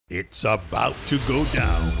It's about to go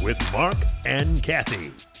down with Marc and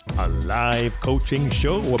Cathey, a live coaching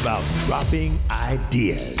show about dropping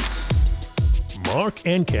ideas. Marc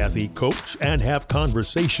and Cathey coach and have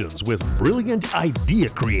conversations with brilliant idea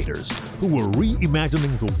creators who are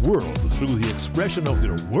reimagining the world through the expression of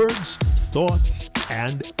their words, thoughts,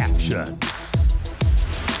 and actions.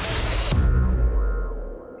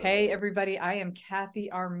 Hey, everybody. I am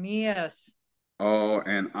Cathey Armias. Oh,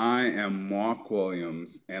 and I am Marc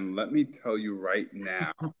Williams. And let me tell you right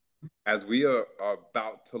now, as we are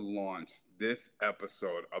about to launch this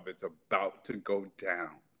episode of It's About to Go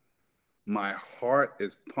Down, my heart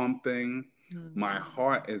is pumping. My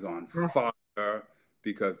heart is on fire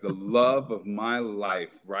because the love of my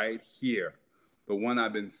life right here, the one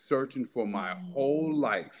I've been searching for my whole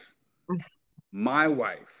life, my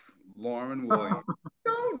wife, Lauren Williams.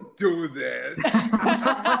 Don't do this.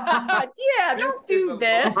 Yeah, don't do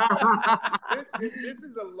this. This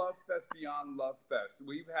is a love fest beyond love fest.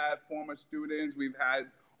 We've had former students, we've had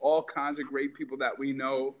all kinds of great people that we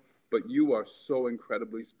know, but you are so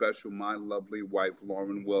incredibly special, my lovely wife,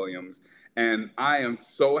 Lauren Williams. And I am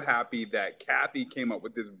so happy that Cathey came up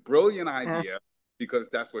with this brilliant idea, because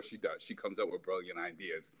that's what she does. She comes up with brilliant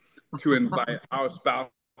ideas to invite our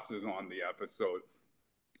spouses on the episode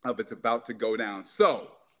of It's About to Go Down. So,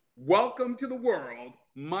 welcome to the world,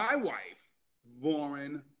 my wife,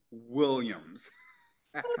 Lauren Williams.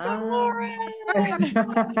 Lauren.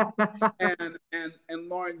 And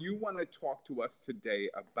Lauren, you want to talk to us today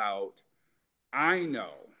about, I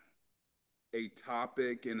know, a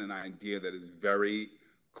topic and an idea that is very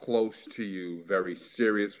close to you, very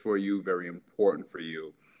serious for you, very important for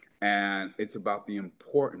you. And it's about the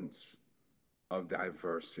importance of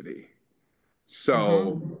diversity.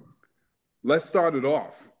 So let's start it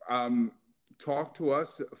off. Talk to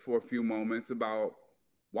us for a few moments about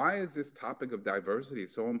why is this topic of diversity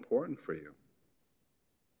so important for you?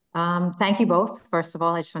 Thank you both. First of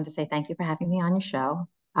all, I just want to say thank you for having me on your show.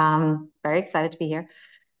 Very excited to be here.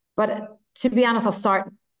 But to be honest, I'll start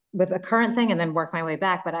with a current thing and then work my way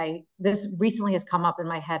back. But this recently has come up in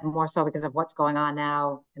my head more so because of what's going on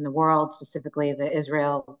now in the world, specifically the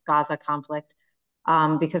Israel-Gaza conflict.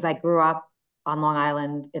 Because I grew up on Long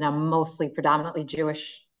Island in a mostly predominantly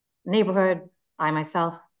Jewish neighborhood. I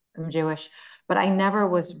myself am Jewish, but I never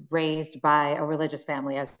was raised by a religious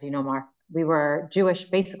family, as you know, Marc. We were Jewish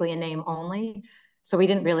basically in name only. So we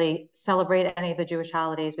didn't really celebrate any of the Jewish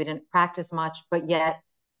holidays. We didn't practice much, but yet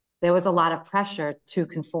there was a lot of pressure to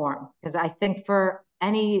conform. Because I think for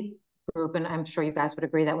any group, and I'm sure you guys would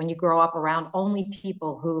agree, that when you grow up around only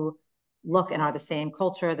people who look and are the same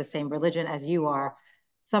culture, the same religion as you are,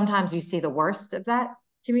 sometimes you see the worst of that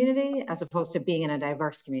community as opposed to being in a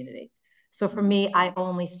diverse community. So for me, I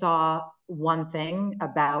only saw one thing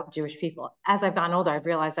about Jewish people. As I've gotten older, I've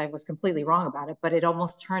realized I was completely wrong about it, but it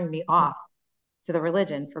almost turned me off to the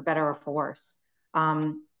religion, for better or for worse.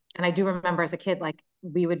 And I do remember as a kid, like,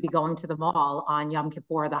 we would be going to the mall on Yom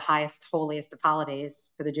Kippur, the highest, holiest of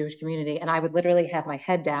holidays for the Jewish community. And I would literally have my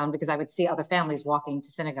head down because I would see other families walking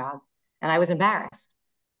to synagogue and I was embarrassed.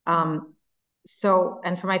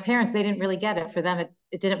 And for my parents, they didn't really get it. For them,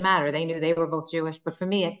 it didn't matter. They knew they were both Jewish. But for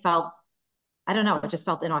me, it felt, I don't know, it just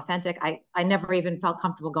felt inauthentic. I never even felt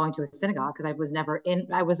comfortable going to a synagogue because I was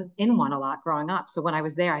in one a lot growing up. So when I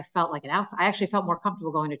was there, I felt like an outsider. I actually felt more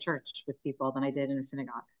comfortable going to church with people than I did in a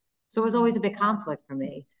synagogue. So it was always a big conflict for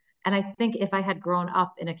me. And I think if I had grown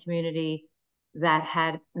up in a community that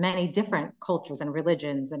had many different cultures and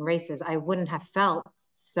religions and races, I wouldn't have felt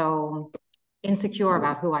so insecure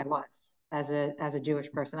about who I was as a Jewish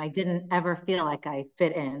person. I didn't ever feel like I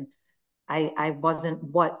fit in. I wasn't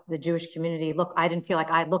what the Jewish community looked. I didn't feel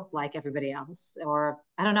like I looked like everybody else, or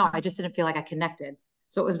I don't know. I just didn't feel like I connected.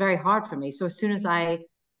 So it was very hard for me. So as soon as I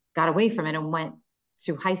got away from it and went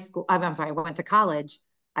to high school, I'm sorry, I went to college,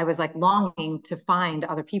 I was like longing to find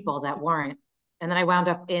other people that weren't. And then I wound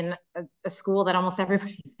up in a school that almost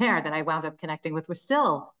everybody there that I wound up connecting with was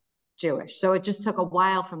still Jewish. So it just took a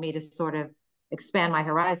while for me to sort of expand my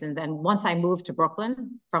horizons. And once I moved to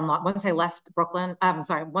Brooklyn, once I left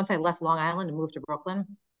Long Island and moved to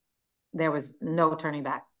Brooklyn, there was no turning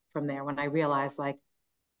back from there when I realized like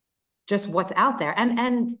just what's out there.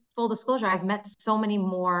 And full disclosure, I've met so many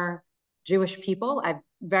more Jewish people.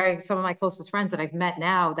 Some of my closest friends that I've met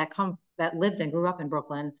now that lived and grew up in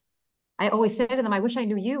Brooklyn. I always say to them, I wish I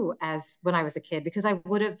knew you as when I was a kid, because I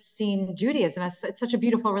would have seen Judaism as it's such a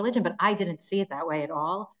beautiful religion, but I didn't see it that way at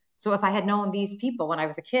all. So if I had known these people when I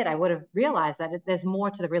was a kid, I would have realized that there's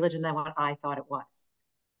more to the religion than what I thought it was.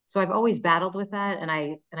 So I've always battled with that. And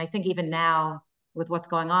I think even now with what's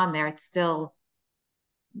going on there, it's still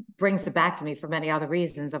brings it back to me for many other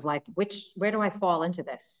reasons of like, where do I fall into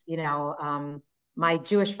this? My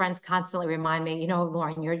Jewish friends constantly remind me,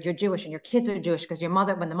 Lauren, you're Jewish and your kids are Jewish because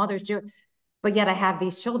when the mother's Jewish, but yet I have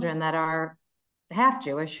these children that are half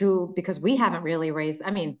Jewish who, because we haven't really raised,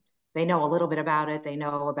 I mean, they know a little bit about it. They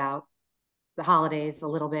know about the holidays a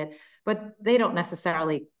little bit, but they don't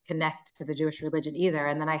necessarily connect to the Jewish religion either.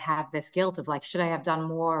 And then I have this guilt of like, should I have done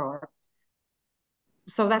more? Or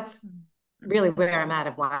so that's really where I'm at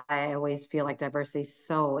of why I always feel like diversity is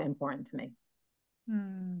so important to me.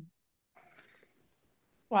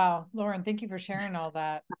 Wow, Lauren, thank you for sharing all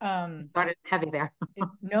that. It started heavy there.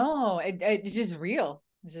 It's just real.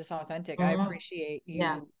 It's just authentic. I appreciate you.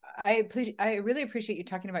 Yeah. I really appreciate you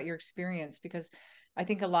talking about your experience, because I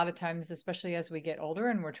think a lot of times, especially as we get older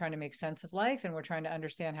and we're trying to make sense of life and we're trying to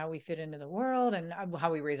understand how we fit into the world and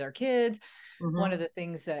how we raise our kids, one of the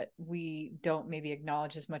things that we don't maybe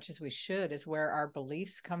acknowledge as much as we should is where our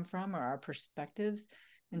beliefs come from or our perspectives.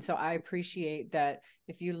 And so I appreciate that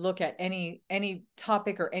if you look at any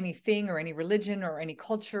topic or anything or any religion or any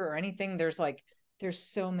culture or anything, there's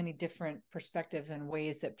so many different perspectives and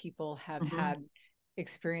ways that people have had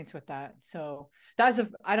experience with that. So I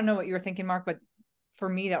don't know what you were thinking, Marc, but for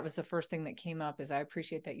me, that was the first thing that came up. Is I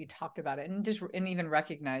appreciate that you talked about it and even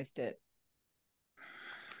recognized it.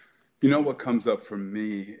 What comes up for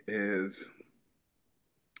me is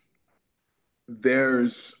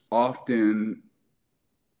there's often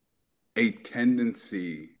a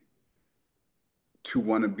tendency to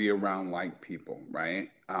want to be around like people, right?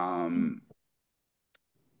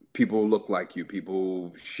 People look like you,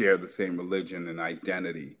 people share the same religion and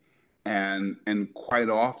identity. And quite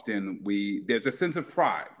often there's a sense of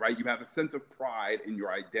pride, right? You have a sense of pride in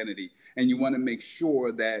your identity, and you want to make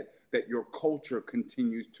sure that your culture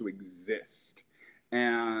continues to exist.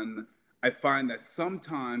 And I find that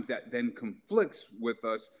sometimes that then conflicts with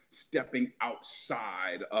us stepping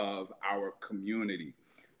outside of our community.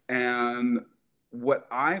 And what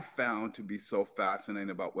I found to be so fascinating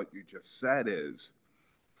about what you just said is,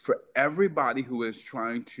 for everybody who is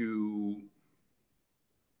trying to,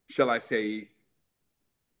 shall I say,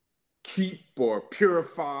 keep or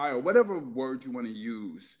purify or whatever word you want to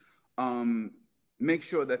use, make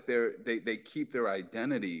sure that they keep their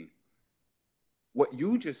identity. What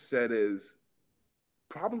you just said is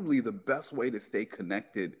probably the best way to stay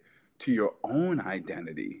connected to your own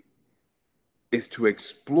identity is to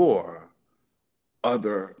explore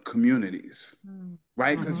other communities,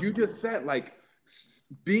 right? Because you just said, like,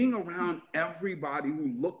 being around everybody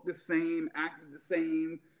who looked the same, acted the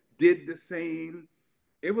same, did the same,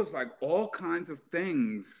 it was like all kinds of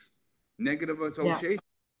things, negative association.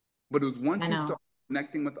 But it was once you start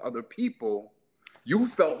connecting with other people, you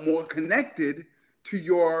felt more connected to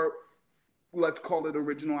your, let's call it,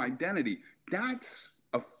 original identity. That's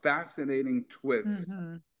a fascinating twist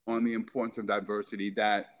on the importance of diversity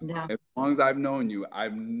that as long as I've known you,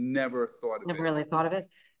 I've never thought of it. Never really thought of it.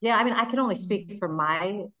 Yeah, I mean, I can only speak for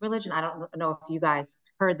my religion. I don't know if you guys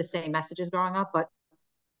heard the same messages growing up, but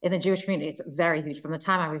in the Jewish community, it's very huge. From the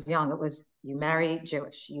time I was young, it was you marry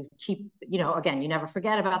Jewish, you keep, again, you never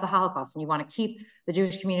forget about the Holocaust, and you want to keep the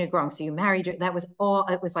Jewish community growing. So you marry, that was all,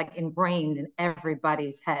 it was like ingrained in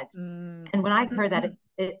everybody's heads. And when I heard that,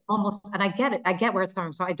 it almost, and I get it, I get where it's coming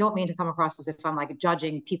from. So I don't mean to come across as if I'm like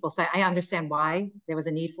judging people. Say, I understand why there was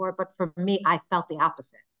a need for it, but for me, I felt the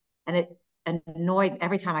opposite. And it annoyed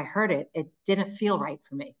every time I heard it. It didn't feel right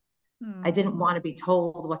for me. I didn't want to be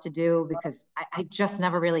told what to do because I just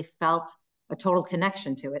never really felt a total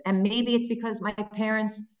connection to it. And maybe it's because my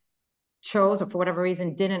parents chose, or for whatever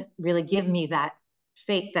reason, didn't really give me that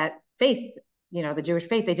faith, the Jewish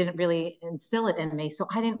faith. They didn't really instill it in me. So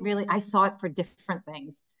I saw it for different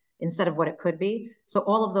things instead of what it could be. So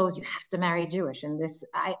all of those, you have to marry Jewish. And this,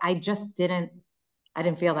 I just didn't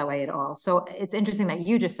feel that way at all. So it's interesting that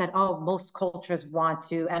you just said, oh, most cultures want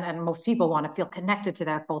to, and most people want to feel connected to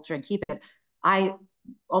their culture and keep it. I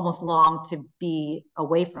almost long to be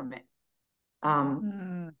away from it. I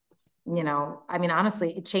mean,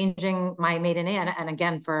 honestly, changing my maiden name, and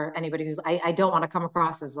again, for anybody who's, I don't want to come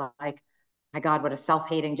across as like, my God, what a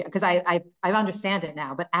self-hating, because I understand it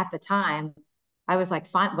now. But at the time, I was like,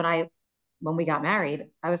 fine. When we got married,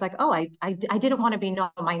 I was like, oh, I didn't want to be known.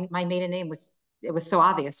 My maiden name it was so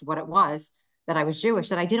obvious what it was, that I was Jewish,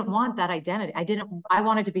 that I didn't want that identity. I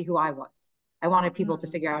wanted to be who I was. I wanted people to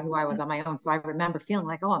figure out who I was on my own. So I remember feeling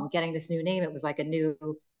like, oh, I'm getting this new name. It was like a new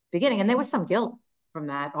beginning. And there was some guilt from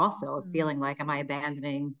that also, of feeling like, am I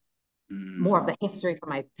abandoning more of the history from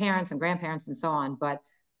my parents and grandparents and so on? But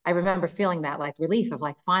I remember feeling that like relief of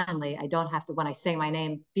like, finally, I don't have to, when I say my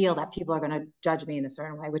name, feel that people are going to judge me in a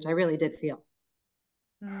certain way, which I really did feel.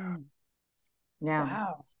 Mm. Yeah.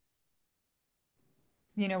 Wow.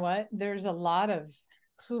 You know what? There's a lot of,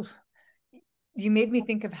 whew, you made me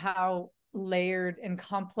think of how layered and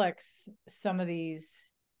complex some of these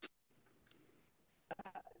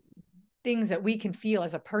things that we can feel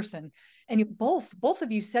as a person. And you both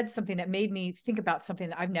of you said something that made me think about something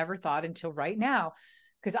that I've never thought until right now,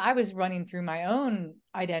 because I was running through my own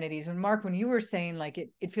identities. And Marc, when you were saying like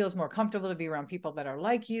it feels more comfortable to be around people that are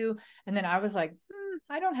like you, and then I was like,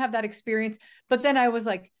 I don't have that experience. But then I was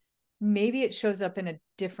like, maybe it shows up in a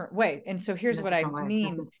different way. And so here's what I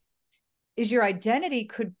mean is your identity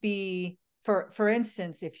could be, for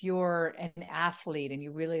instance, if you're an athlete and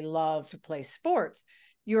you really love to play sports,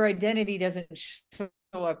 your identity doesn't show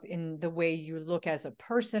up in the way you look as a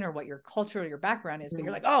person or what your culture or your background is, but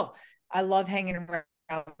you're like, oh, I love hanging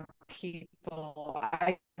around people.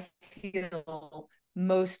 I feel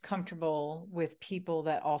most comfortable with people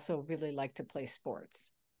that also really like to play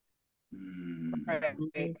sports.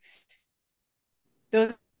 Right.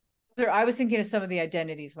 Those I was thinking of some of the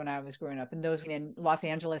identities when I was growing up, and those in Los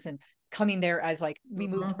Angeles and coming there as like we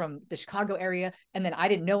moved from the Chicago area, and then I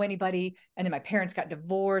didn't know anybody, and then my parents got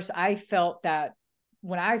divorced. I felt that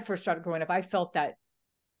when I first started growing up, I felt that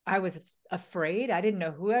I was afraid. I didn't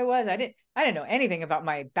know who I was. I didn't know anything about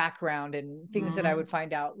my background and things that I would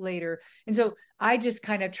find out later. And so I just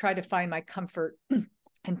kind of tried to find my comfort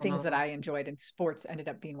and things that I enjoyed, and sports ended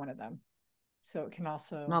up being one of them. So it can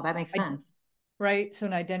also, no, that makes sense. Right. So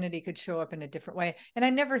an identity could show up in a different way. And I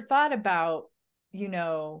never thought about,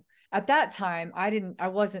 at that time, I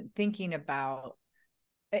wasn't thinking about,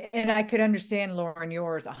 and I could understand, Lauren,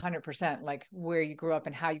 yours 100%, like where you grew up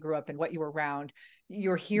and how you grew up and what you were around.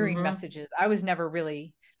 You're hearing messages. I wasn't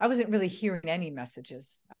really hearing any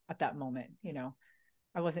messages at that moment.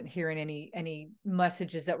 I wasn't hearing any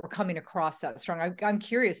messages that were coming across that strong. I'm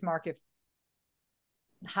curious, Marc, if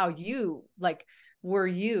how you like,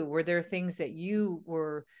 were there things that you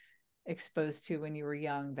were exposed to when you were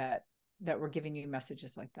young that were giving you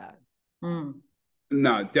messages like that?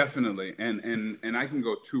 No, definitely. And I can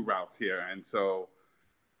go two routes here. And so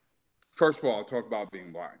first of all, I'll talk about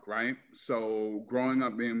being Black, right? So growing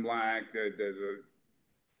up being Black, there's a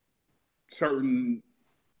certain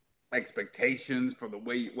expectations for the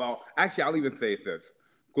way, well, actually, I'll even say this.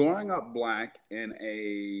 Growing up Black in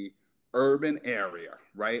a urban area,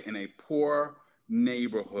 right, in a poor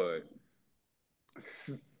neighborhood,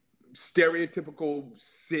 stereotypical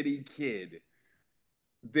city kid,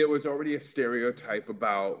 there was already a stereotype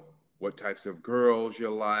about what types of girls you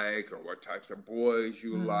like or what types of boys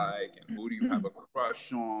you like and who do you have a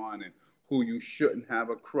crush on and who you shouldn't have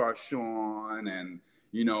a crush on. And,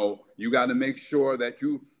 you got to make sure that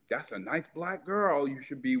that's a nice Black girl you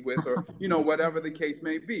should be with, or, whatever the case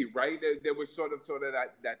may be, right? There was sort of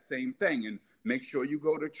that same thing. And make sure you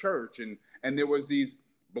go to church. And there was these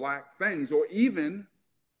Black things, or even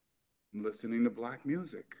listening to Black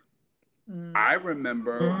music. I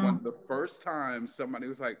remember one of the first times somebody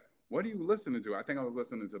was like, "What are you listening to?" I think I was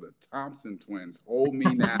listening to the Thompson Twins. Hold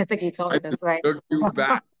Me Now. I think he told me this, right? Took you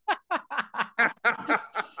back.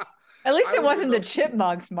 At least it wasn't the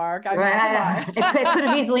Chipmunks, Marc. I mean, right.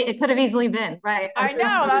 It could have easily been, right? I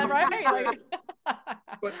know that, right?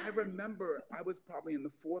 But I remember I was probably in the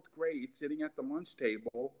fourth grade, sitting at the lunch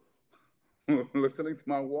table, listening to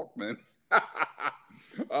my Walkman.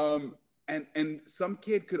 And some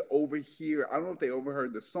kid could overhear. I don't know if they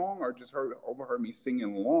overheard the song or just overheard me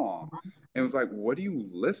singing along. And it was like, "What are you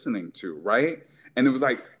listening to?" Right? And it was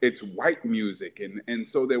like, it's white music, and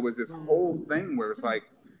so there was this whole thing where it's like,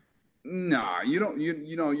 nah,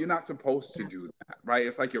 you're not supposed to do that, right?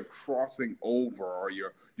 It's like you're crossing over, or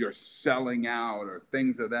you're selling out, or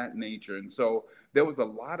things of that nature. And so there was a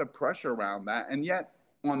lot of pressure around that. And yet,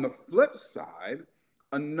 on the flip side,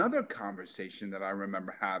 another conversation that I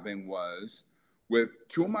remember having was with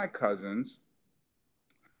two of my cousins.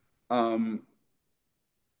 When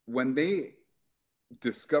they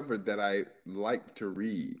discovered that I liked to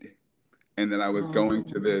read, and that I was going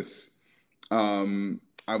to this,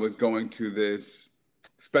 I was going to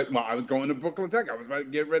Brooklyn Tech. I was about to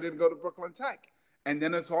get ready to go to Brooklyn Tech. And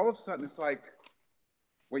then all of a sudden, it's like,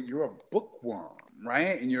 wait, you're a bookworm,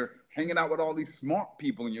 right? And you're hanging out with all these smart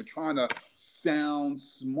people and you're trying to sound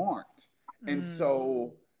smart. And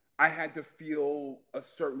so I had to feel a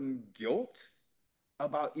certain guilt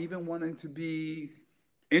about even wanting to be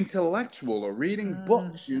intellectual or reading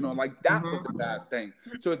books, like that was a bad thing.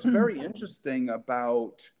 So it's very interesting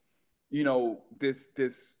about,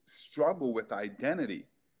 this struggle with identity,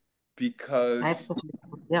 because I have such a,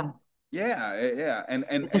 yeah. And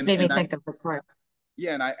it just made me think of the story.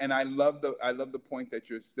 yeah, and I love the point that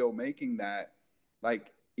you're still making, that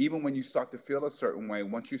like even when you start to feel a certain way,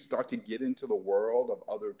 once you start to get into the world of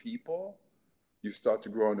other people, you start to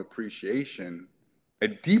grow an appreciation, a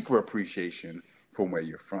deeper appreciation from where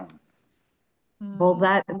you're from. Well,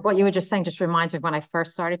 that what you were just saying just reminds me of when I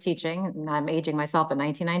first started teaching, and I'm aging myself in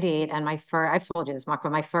 1998. And my first, I've told you this, Mark,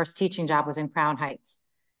 but my first teaching job was in Crown Heights.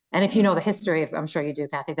 And if you know the history of, I'm sure you do,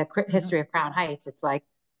 Cathey, the history of Crown Heights, it's like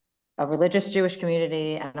a religious Jewish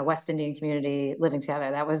community and a West Indian community living together.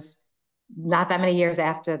 That was not that many years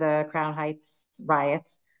after the Crown Heights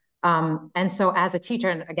riots. And so as a teacher,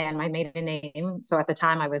 and again, my maiden name, so at the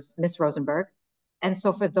time I was Miss Rosenberg. And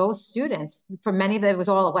so for those students, for many of them, it was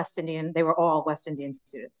all a West Indian, they were all West Indian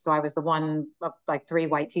students. So I was the one of like 3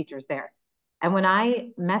 white teachers there. And when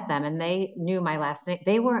I met them and they knew my last name,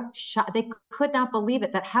 they were shocked. They could not believe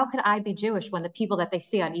it, that how could I be Jewish when the people that they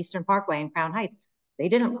see on Eastern Parkway in Crown Heights, they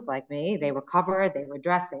didn't look like me. They were covered, they were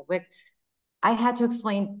dressed, they wigs. I had to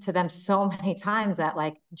explain to them so many times that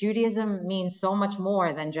like Judaism means so much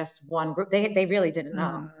more than just one group. They really didn't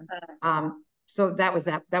know. So that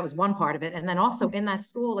was one part of it. And then also in that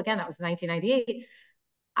school, again, that was 1998.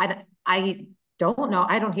 I don't know.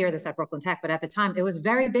 I don't hear this at Brooklyn Tech, but at the time it was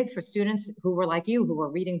very big for students who were like you, who were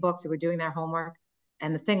reading books, who were doing their homework.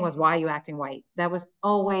 And the thing was, why are you acting white? That was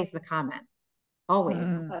always the comment, always.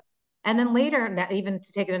 And then later, even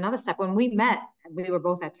to take it another step, when we met, we were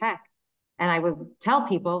both at Tech, and I would tell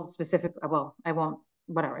people specific, well, I won't,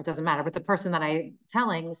 whatever, it doesn't matter. But the person that I'm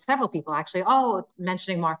telling, several people actually, oh,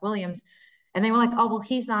 mentioning Mark Williams, and they were like, oh, well,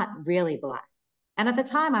 he's not really Black. And at the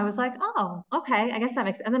time I was like, oh, okay, I guess that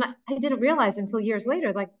makes sense. And then I didn't realize until years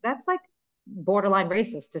later, like, that's like borderline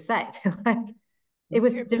racist to say. Like, it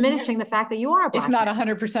was diminishing the fact that you are a Black if not man.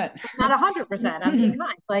 100%. If not 100%, I'm being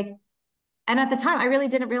kind. Like, and at the time, I really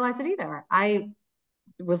didn't realize it either. I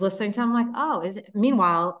was listening to him like, oh, is it?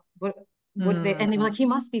 Meanwhile, what they, and they were like, he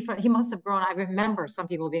must have grown. I remember some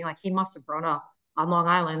people being like, he must have grown up on Long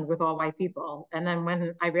Island with all white people. And then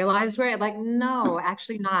when I realized, right, like, no,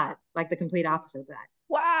 actually not, like the complete opposite of that.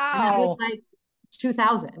 Wow. And that was like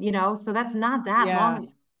 2000, so that's not that long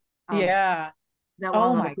ago. Yeah. That Oh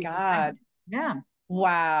long ago my that people were God. saying. Yeah.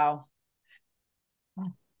 Wow.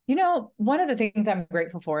 One of the things I'm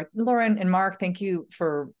grateful for, Lauren and Mark, thank you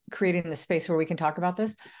for creating the space where we can talk about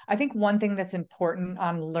this. I think one thing that's important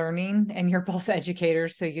on learning, and you're both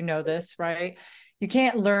educators, so you know this, right? You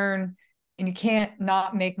can't learn and you can't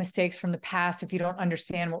not make mistakes from the past if you don't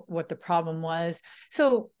understand what the problem was.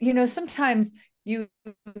 So, sometimes you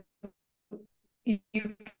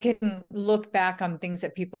can look back on things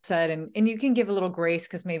that people said and you can give a little grace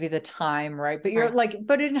because maybe the time, right? But you're like,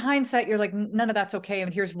 but in hindsight, you're like, none of that's okay.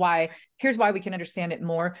 And here's why we can understand it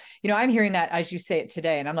more. I'm hearing that as you say it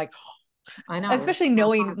today. And I'm like, I know, especially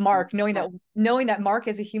knowing Mark, knowing that Mark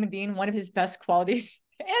is a human being, one of his best qualities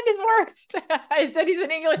and his worst. I said he's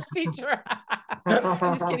an English teacher.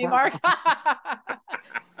 I'm just kidding, Mark.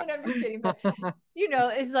 I'm just kidding. But,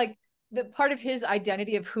 it's like, the part of his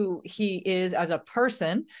identity of who he is as a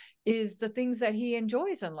person is the things that he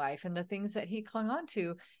enjoys in life and the things that he clung on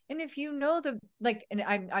to. And if and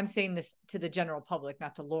I'm saying this to the general public,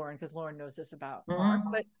 not to Lauren, because Lauren knows this about Mark,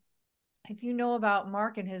 but if you know about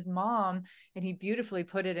Mark and his mom, and he beautifully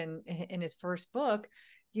put it in his first book,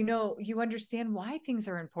 you understand why things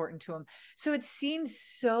are important to him. So it seems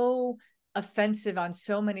so offensive on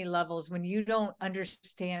so many levels when you don't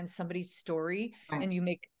understand somebody's story and you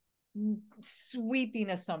make sweeping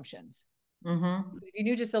assumptions. If you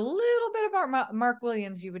knew just a little bit about Mark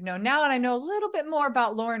Williams, you would know. Now that I know a little bit more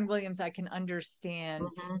about Lauren Williams, I can understand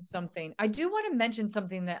something. I do want to mention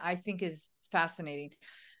something that I think is fascinating.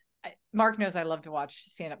 Mark knows I love to watch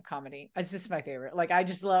stand-up comedy. It's just my favorite. Like, I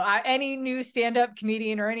just love any new stand-up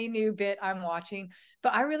comedian or any new bit I'm watching.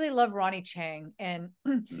 But I really love Ronnie Chang, and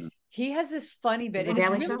he has this funny bit. The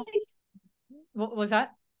Daily Show? What was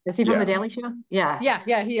that? Is he from The Daily Show? Yeah.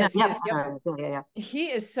 Yeah, he is. Yeah. He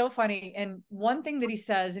is so funny. And one thing that he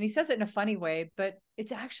says, and he says it in a funny way, but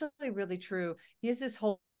it's actually really true. He has this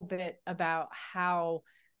whole bit about how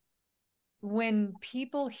when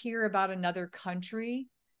people hear about another country,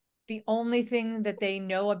 the only thing that they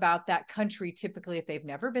know about that country, typically, if they've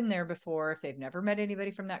never been there before, if they've never met anybody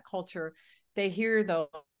from that culture, they hear the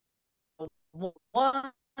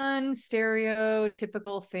one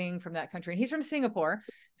stereotypical thing from that country. And he's from Singapore.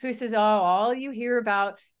 So he says, oh, all you hear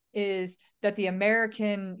about is that the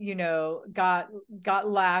American, got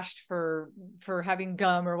lashed for having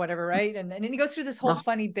gum or whatever, right? And then he goes through this whole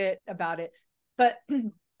funny bit about it. But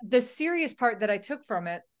the serious part that I took from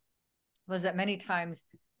it was that many times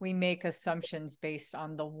we make assumptions based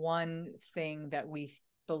on the one thing that we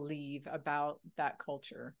believe about that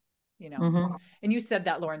culture. you know. And you said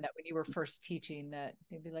that, Lauren, that when you were first teaching, that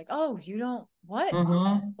they'd be like, oh, you don't, what?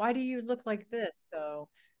 Why do you look like this? So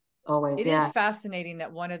Always, it yeah. is fascinating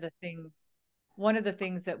that one of the things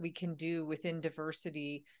that we can do within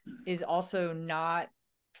diversity is also not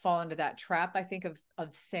fall into that trap, I think, of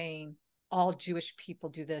saying all Jewish people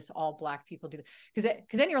do this, all Black people do this. Because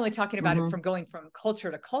then you're only talking about it from going from culture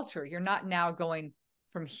to culture. You're not now going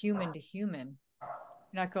from human to human.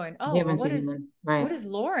 You're not going, oh, Human well, to human. Right. what is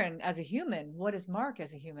Lauren as a human? What is Marc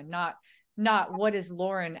as a human? Not what is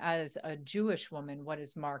Lauren as a Jewish woman? What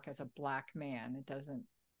is Marc as a Black man? It doesn't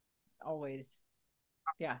always.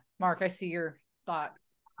 Yeah. Marc, I see your thought.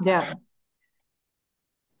 Yeah.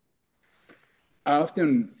 I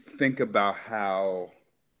often think about how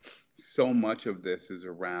so much of this is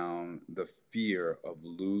around the fear of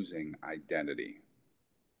losing identity.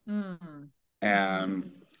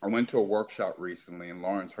 And I went to a workshop recently, and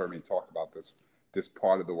Lawrence heard me talk about this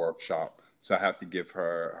part of the workshop. So I have to give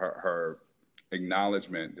her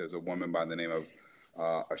acknowledgement. There's a woman by the name of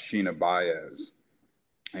Ashina Baez,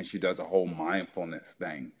 and she does a whole mindfulness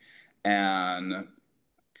thing. And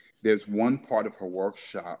there's one part of her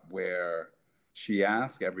workshop where she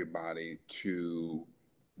asked everybody to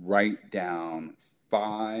write down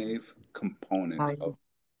 5 components of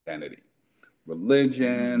identity: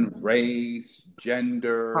 religion, race,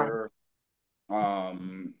 gender.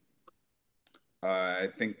 I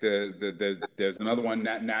think there's another one,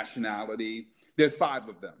 nationality. There's 5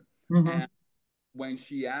 of them. And when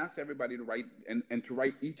she asked everybody to write and to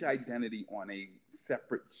write each identity on a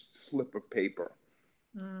separate slip of paper,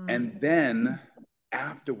 and then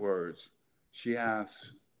afterwards, she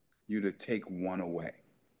asks you to take one away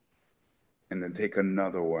and then take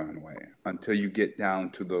another one away until you get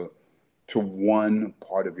down to one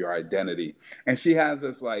part of your identity. And she has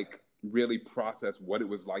us like really process what it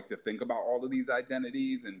was like to think about all of these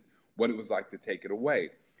identities and what it was like to take it away.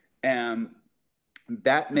 And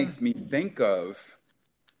that makes me think of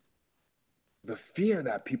the fear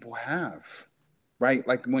that people have, right?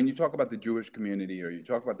 Like when you talk about the Jewish community, or you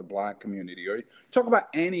talk about the Black community, or you talk about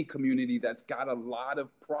any community that's got a lot of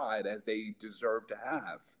pride, as they deserve to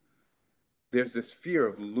have, there's this fear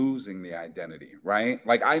of losing the identity, right?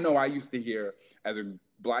 Like I know I used to hear as a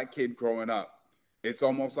Black kid growing up, it's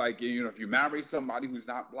almost like, you know, if you marry somebody who's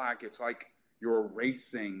not Black, it's like you're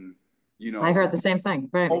erasing, you know. I heard the same thing,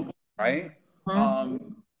 right?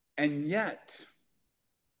 And yet,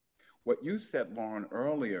 what you said, Lauren,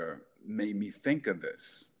 earlier made me think of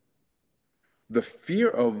this. The fear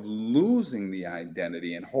of losing the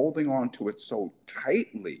identity and holding on to it so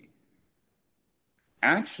tightly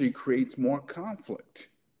actually creates more conflict,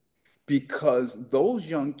 because those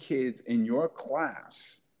young kids in your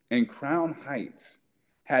class in Crown Heights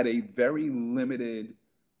had a very limited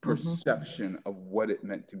perception of what it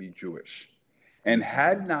meant to be Jewish. And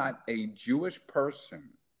had not a Jewish person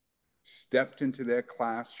stepped into their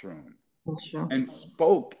classroom and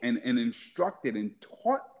spoke and instructed and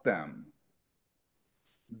taught them,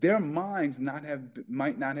 their minds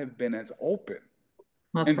might not have been as open.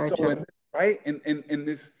 That's very true. In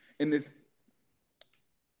this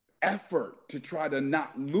effort to try to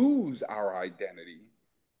not lose our identity,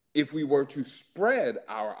 if we were to spread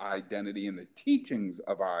our identity and the teachings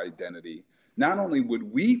of our identity, not only would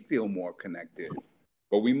we feel more connected,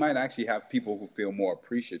 but we might actually have people who feel more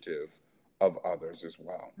appreciative of others as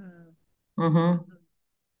well.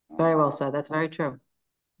 Very well said. That's very true.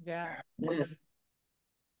 Yeah. It is.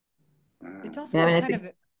 It's also kind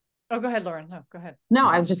of. Oh, go ahead, Lauren. No, go ahead. No,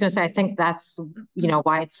 I was just going to say, I think that's, you know,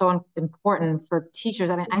 why it's so important for teachers.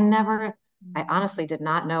 I mean, I honestly did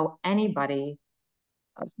not know anybody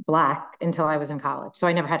Black until I was in college. So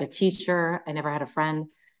I never had a teacher. I never had a friend.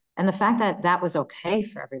 And the fact that that was okay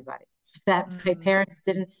for everybody, that my parents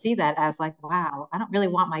didn't see that as like, wow, I don't really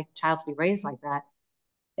want my child to be raised like that.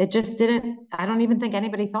 It just didn't, I don't even think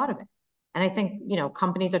anybody thought of it. And I think, you know,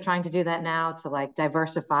 companies are trying to do that now to like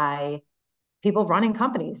diversify people running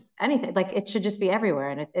companies, anything. Like it should just be everywhere.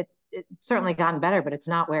 And it's certainly gotten better, but it's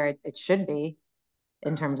not where it should be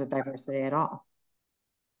in terms of diversity at all.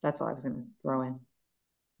 That's all I was going to throw in.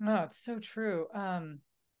 No, it's so true. I'm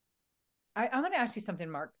going to ask you something,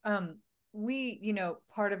 Marc. We, you know,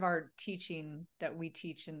 part of our teaching that we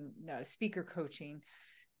teach in speaker coaching,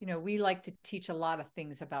 you know, we like to teach a lot of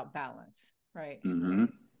things about balance, right? So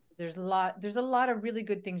there's a lot of really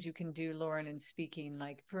good things you can do, Lauren, in speaking.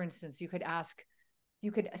 Like, for instance, you could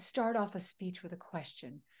start off a speech with a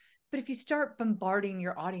question. But if you start bombarding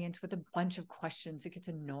your audience with a bunch of questions, it gets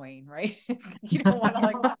annoying, right? You don't want to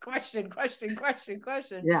like question.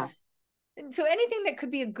 Yeah. And so anything that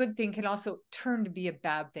could be a good thing can also turn to be a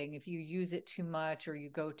bad thing if you use it too much or you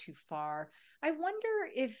go too far. I wonder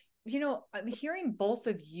if, I'm hearing both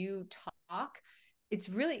of you talk. It's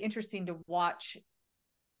really interesting to watch,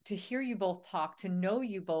 to hear you both talk, to know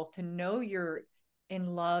you both, to know you're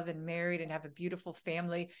in love and married and have a beautiful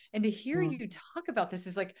family. And to hear you talk about this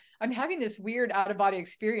is like, I'm having this weird out of body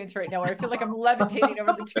experience right now where I feel like I'm levitating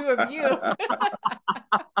over the two of you.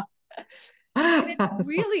 And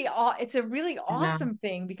it's a really awesome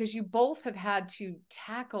thing because you both have had to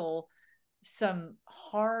tackle some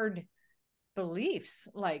hard beliefs,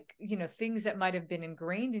 like, things that might have been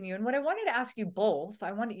ingrained in you. And what I wanted to ask you both,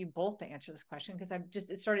 I wanted you both to answer this question because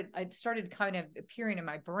it started kind of appearing in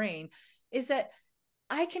my brain, is that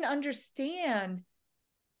I can understand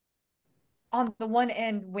on the one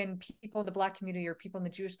end when people in the Black community or people in the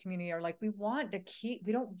Jewish community are like, we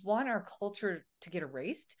don't want our culture to get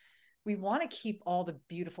erased. We want to keep all the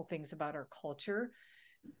beautiful things about our culture.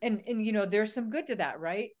 And there's some good to that,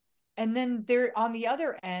 right? And then there, on the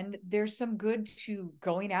other end, there's some good to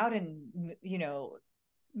going out and,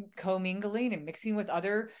 commingling and mixing with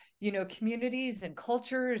other, communities and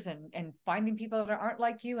cultures and finding people that aren't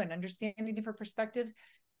like you and understanding different perspectives.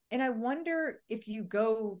 And I wonder if you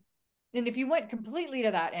went completely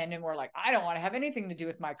to that end and were like, I don't want to have anything to do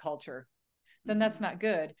with my culture, then that's not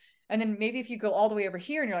good. And then maybe if you go all the way over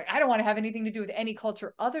here and you're like, I don't want to have anything to do with any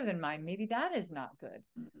culture other than mine, maybe that is not good.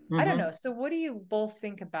 I don't know. So what do you both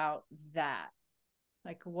think about that?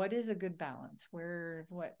 Like, what is a good balance? I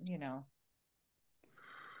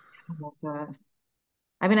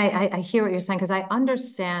hear what you're saying because I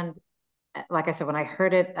understand, like I said, when I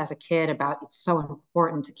heard it as a kid about it's so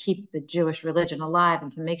important to keep the Jewish religion alive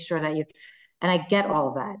and to make sure that and I get all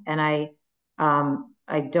of that. And I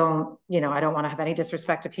don't want to have any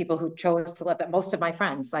disrespect to people who chose to live that. Most of my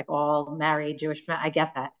friends, like all married Jewish men, I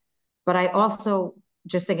get that. But I also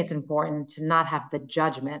just think it's important to not have the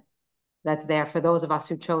judgment that's there for those of us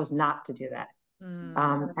who chose not to do that.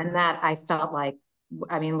 And that I felt like,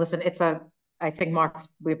 I mean, listen, I think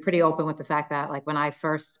we're pretty open with the fact that like when I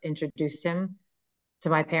first introduced him to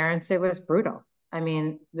my parents, it was brutal. I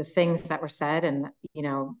mean, the things that were said and,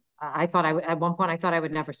 at one point I thought I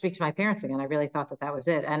would never speak to my parents again. I really thought that was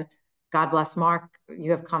it. And God bless Marc,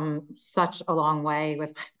 you have come such a long way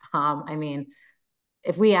with my mom. I mean,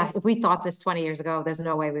 if we thought this 20 years ago, there's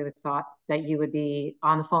no way we would thought that you would be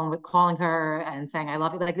on the phone with calling her and saying, I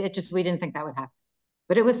love you. Like we didn't think that would happen.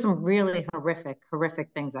 But it was some really horrific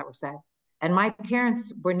things that were said. And my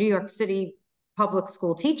parents were New York City public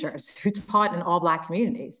school teachers who taught in all Black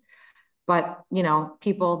communities. But,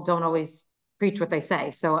 people don't always preach what they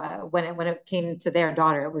say. So when it came to their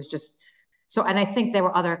daughter, it was just so. And I think there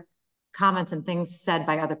were other comments and things said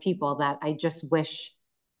by other people that I just wish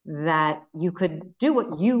that you could do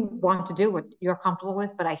what you want to do, what you're comfortable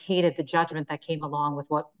with. But I hated the judgment that came along with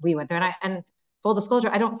what we went through. And full disclosure,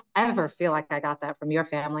 I don't ever feel like I got that from your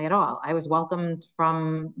family at all. I was welcomed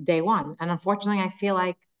from day one. And unfortunately, I feel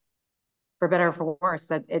like, for better or for worse,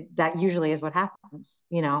 that usually is what happens.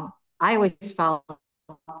 I always felt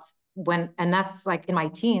and that's like in my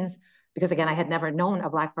teens, because again, I had never known a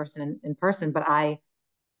Black person in person, but I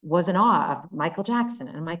was in awe of Michael Jackson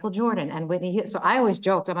and Michael Jordan and Whitney Houston. So I always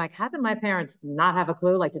joked, I'm like, how did my parents not have a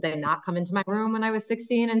clue? Like, did they not come into my room when I was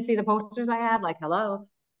 16 and see the posters I had? Like, hello.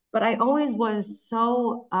 But I always was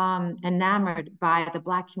so enamored by the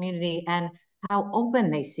Black community and how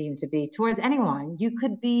open they seem to be towards anyone. You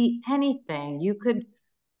could be anything. You could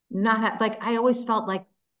not have, like, I always felt like,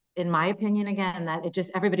 in my opinion, again, that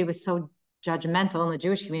everybody was so judgmental in the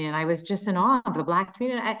Jewish community. And I was just in awe of the Black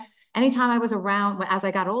community. Anytime I was around, as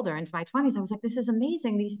I got older into my 20s, I was like, this is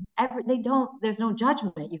amazing. There's no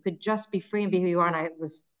judgment. You could just be free and be who you are. And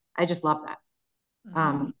I just love that.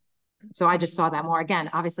 So I just saw that more. Again,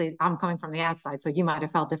 obviously I'm coming from the outside, so you might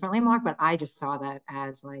have felt differently, Marc, but I just saw that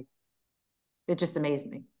as like, it just amazed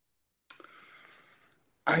me.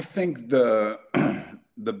 I think the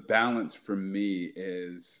the balance for me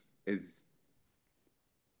is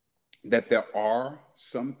that there are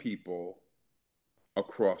some people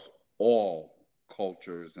across all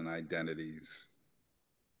cultures and identities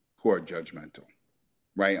who are judgmental,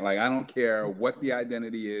 right? Like, I don't care what the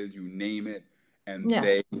identity is, you name it, and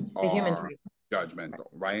they are judgmental,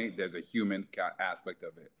 right? There's a human aspect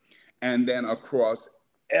of it. And then across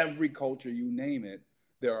every culture, you name it,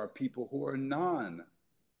 there are people who are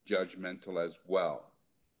non-judgmental as well.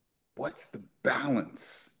 What's the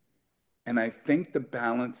balance? And I think the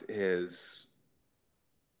balance is,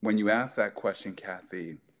 when you ask that question,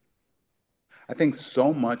 Cathey, I think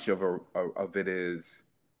so much of it is,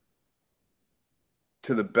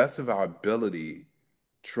 to the best of our ability,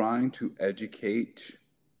 trying to educate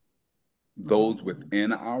those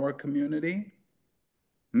within our community,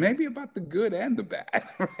 maybe about the good and the bad,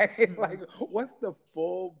 right? Like, what's the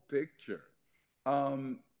full picture?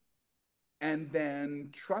 Um, and then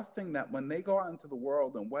trusting that when they go out into the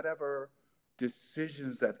world and whatever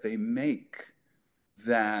decisions that they make,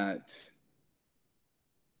 that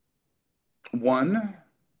one,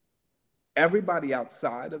 everybody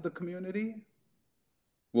outside of the community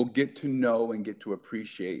will get to know and get to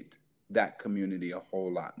appreciate that community a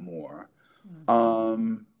whole lot more.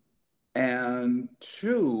 Um, and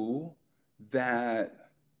two, that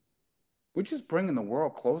we're just bringing the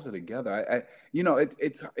world closer together.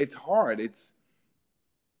 It's hard. It's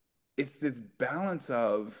this balance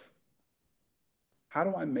of how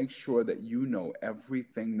do I make sure that you know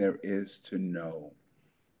everything there is to know,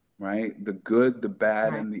 right? The good, the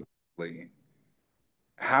bad, Right. and the ugly.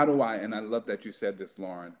 How do I, and I love that you said this,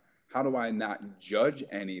 Lauren, how do I not judge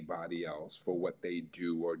anybody else for what they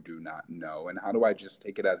do or do not know? And how do I just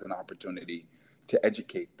take it as an opportunity to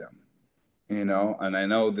educate them? You know, and I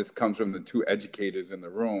know this comes from the two educators in the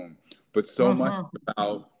room, but so much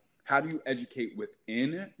about how do you educate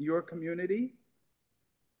within your community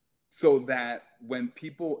so that when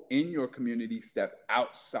people in your community step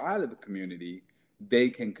outside of the community, they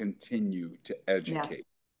can continue to Yeah. educate.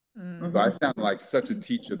 So I Mm-hmm. sound like such a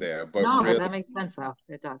teacher there, but No, really, that makes sense though.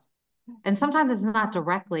 It does. And sometimes it's not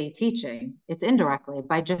directly teaching, it's indirectly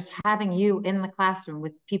by just having you in the classroom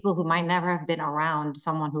with people who might never have been around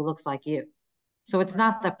someone who looks like you. So it's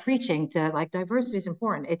not the preaching to like diversity is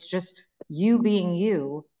important. It's just you being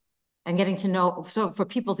you and getting to know. So for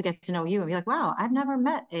people to get to know you and be like, wow, I've never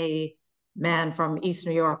met a man from East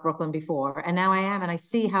New York, Brooklyn before. And now I am, and I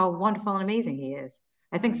see how wonderful and amazing he is.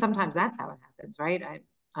 I think sometimes that's how it happens, right? I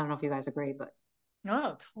don't know if you guys agree, but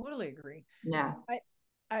No, totally agree. yeah.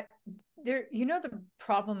 I there, the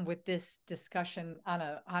problem with this discussion on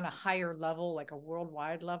a higher level, like a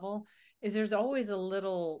worldwide level, is there's always a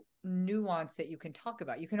little nuance that you can talk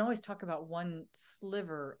about. You can always talk about one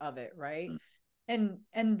sliver of it, right? And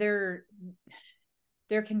there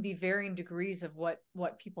can be varying degrees of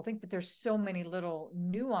what people think, but there's so many little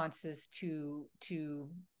nuances to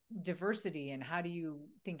diversity. And how do you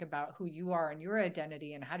think about who you are and your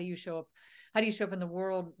identity, and how do you show up in the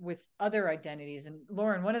world with other identities? And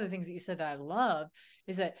Lauren, one of the things that you said that I love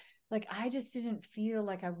is that, like, I just didn't feel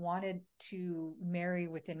like I wanted to marry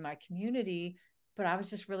within my community, but I was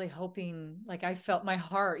just really hoping, like, I felt my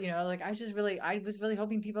heart, like I was really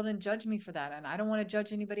hoping people didn't judge me for that. And I don't want to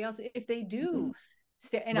judge anybody else if they do.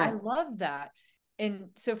 And I Right. love that. And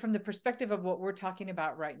so from the perspective of what we're talking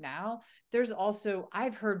about right now, there's also,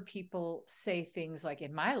 I've heard people say things like,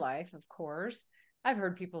 in my life, of course, I've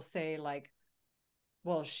heard people say like,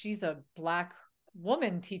 well, she's a Black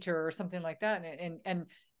woman teacher or something like that. And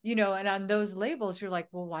on those labels, you're like,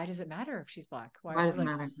 well, why does it matter if she's Black? Why Why, does it like,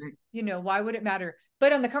 matter? Right. why would it matter?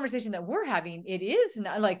 But on the conversation that we're having, it is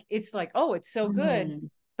not like, it's like, oh, it's so good.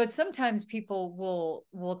 But sometimes people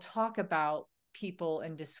will talk about people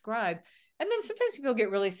and describe, and then sometimes people get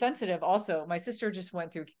really sensitive. Also, my sister just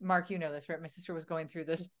went through, Mark, you know this, right? My sister was going through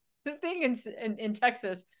this thing in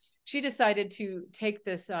Texas. She decided to take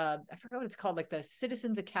this, I forgot what it's called, like the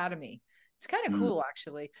Citizens Academy. It's kind of cool,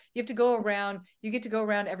 actually. You get to go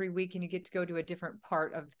around every week, and you get to go to a different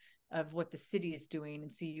part of what the city is doing.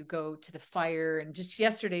 And so you go to the fire, and just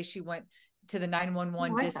yesterday she went to the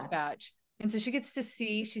 911 dispatch. And so she gets to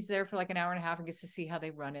see, she's there for like an hour and a half and gets to see how they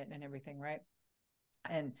run it and everything, right?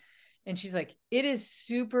 And she's like, it is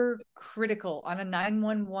super critical on a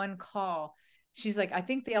 911 call. She's like, I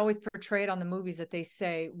think they always portray it on the movies that they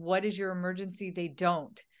say, what is your emergency? They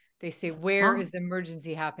don't. They say, where is the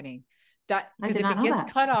emergency happening? That, because if it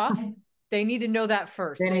gets cut off, they need to know that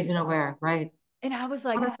first. They need to know where, right? And I was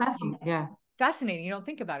like, that's fascinating. Yeah. Fascinating. You don't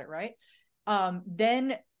think about it, right?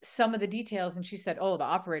 Then some of the details, and she said, oh, the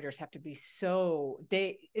operators have to be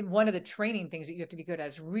one of the training things that you have to be good at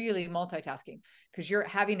is really multitasking, because you're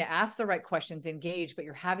having to ask the right questions, engage, but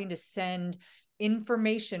you're having to send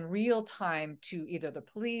information real time to either the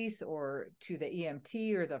police or to the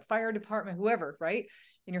EMT or the fire department, whoever, right?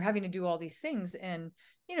 And you're having to do all these things. And,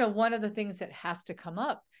 one of the things that has to come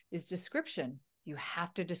up is description. You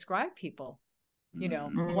have to describe people.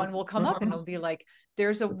 One will come up and it'll be like,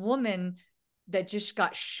 there's a woman that just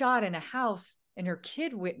got shot in a house and her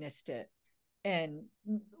kid witnessed it. And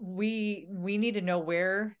we need to know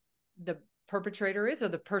where the perpetrator is, or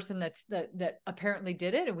the person that apparently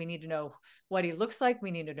did it. And we need to know what he looks like.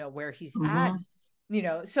 We need to know where he's at,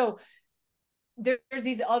 so there's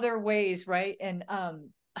these other ways. Right. And,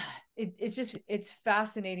 it's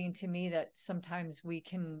fascinating to me that sometimes we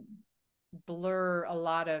can blur a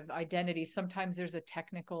lot of identities. Sometimes there's a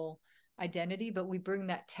technical identity, but we bring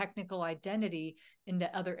that technical identity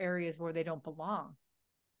into other areas where they don't belong.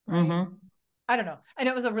 Right. Mm-hmm. I don't know. I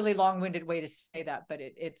know it was a really long-winded way to say that, but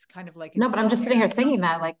it's kind of like in No, but I'm just sitting here self-care. thinking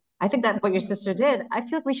that, like, I think that what your sister did, I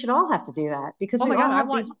feel like we should all have to do that because Oh we my God, all I have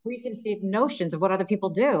want, these preconceived notions of what other people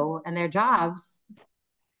do and their jobs.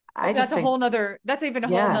 I that's just a think, whole nother, that's even a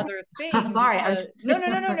whole yeah. nother I'm thing sorry. I because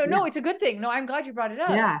was, no, it's a good thing. No, I'm glad you brought it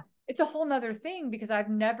up. yeah, It's a whole nother thing because I've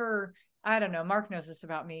never, I don't know, Mark knows this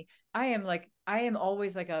about me. I am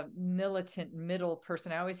always like a militant middle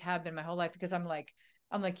person. I always have been my whole life because I'm like,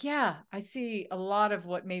 yeah, I see a lot of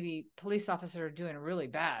what maybe police officers are doing really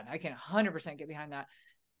bad. I can 100% get behind that.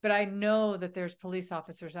 But I know that there's police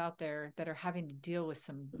officers out there that are having to deal with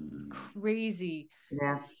some crazy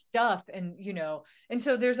yeah, stuff. And, and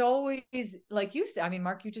so there's always, like you said, I mean,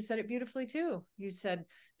 Mark, you just said it beautifully too. You said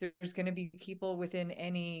there's going to be people within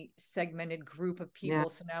any segmented group of yeah, people.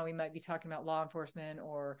 So now we might be talking about law enforcement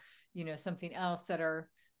or, something else that are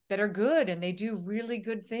good and they do really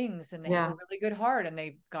good things and they have a yeah, really good heart and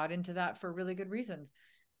they got into that for really good reasons.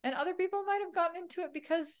 And other people might have gotten into it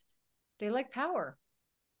because they like power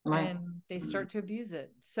right. and they start to abuse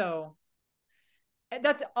it. So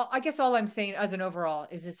that's, I guess all I'm saying as an overall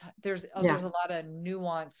is there's Yeah. a lot of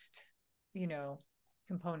nuanced, you know,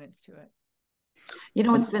 components to it.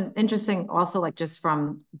 It's been interesting also, like just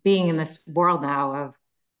from being in this world now of,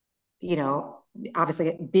 you know,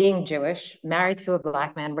 obviously being Jewish, married to a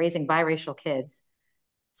Black man, raising biracial kids.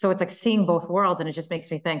 So it's like seeing both worlds. And it just makes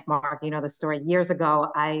me think, Mark, you know, the story years ago,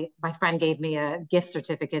 my friend gave me a gift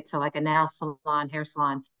certificate to like a nail salon, hair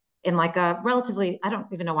salon in like a relatively, I don't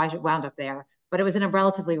even know why I wound up there, but it was in a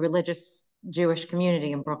relatively religious Jewish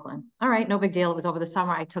community in Brooklyn. All right, no big deal. It was over the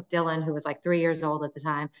summer. I took Dylan, who was like 3 years old at the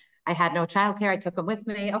time. I had no childcare. I took him with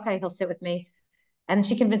me. Okay, he'll sit with me. And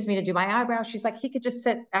she convinced me to do my eyebrows. She's like, he could just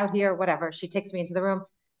sit out here, whatever. She takes me into the room.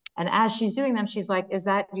 And as she's doing them, she's like, is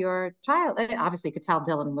that your child? Obviously, you could tell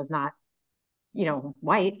Dylan was not,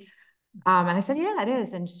 white. And I said, yeah, it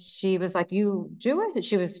is. And she was like, you Jewish?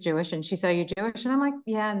 She was Jewish. And she said, are you Jewish? And I'm like,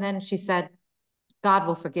 yeah. And then she said, God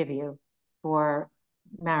will forgive you for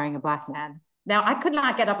marrying a Black man. Now, I could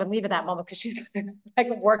not get up and leave at that moment because she's like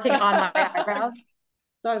working on my eyebrows.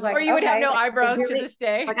 So I was like, Or you would have okay, no like I eyebrows to really, this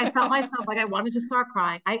day. like I felt myself like I wanted to start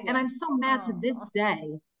crying. And Yeah. I'm so mad to this Oh.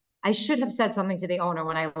 day. I should have said something to the owner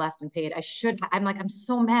when I left and paid. I'm like, I'm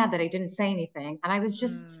so mad that I didn't say anything. And I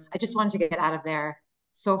just wanted to get out of there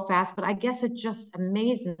so fast. But I guess it just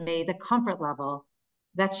amazed me the comfort level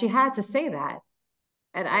that she had to say that.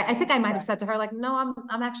 And I Right. think I might have said to her, like, no,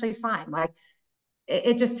 I'm actually fine. Like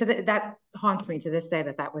it just that haunts me to this day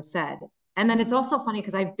that was said. And then it's Mm. also funny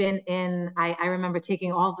because I remember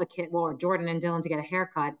taking all of the kids, well, Jordan and Dylan to get a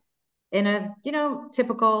haircut in a,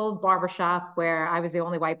 typical barbershop where I was the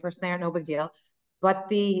only white person there, no big deal. But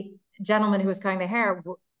the gentleman who was cutting the hair,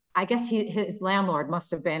 I guess his landlord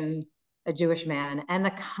must have been a Jewish man. And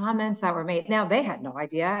the comments that were made, now they had no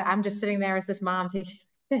idea. I'm just sitting there as this mom taking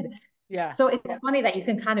a kid. Yeah. So it's funny that you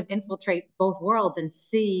can kind of infiltrate both worlds and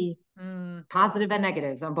see Mm. positive and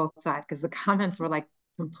negatives on both sides because the comments were like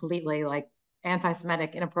completely like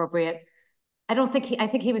anti-Semitic, inappropriate. I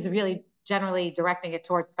think he was really generally directing it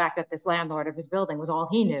towards the fact that this landlord of his building was all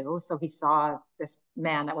he knew. So he saw this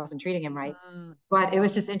man that wasn't treating him right. Mm. But it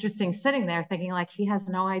was just interesting sitting there thinking like he has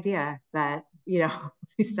no idea that,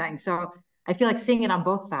 he's saying. So I feel like seeing it on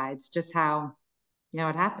both sides, just how,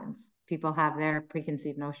 it happens. People have their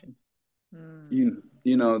preconceived notions. Mm.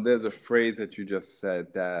 There's a phrase that you just said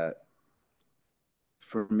that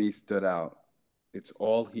for me stood out. It's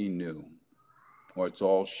all he knew, or it's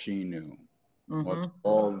all she knew, or it's Mm-hmm.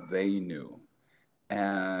 all they knew.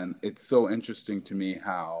 And it's so interesting to me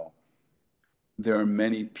how there are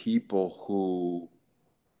many people who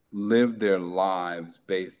live their lives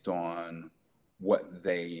based on what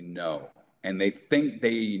they know. And they think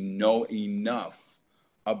they know enough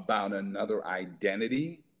about another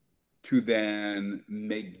identity to then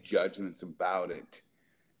make judgments about it.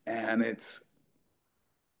 And it's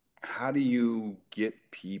how do you get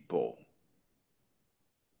people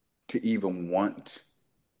to even want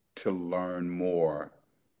to learn more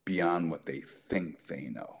beyond what they think they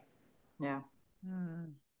know? Yeah.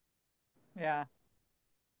 Mm. Yeah.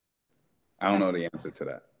 I don't know the answer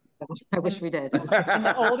to I wish And we did. the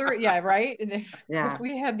that. older, yeah, right. And if Yeah.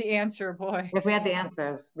 we had the answer, boy, If we had the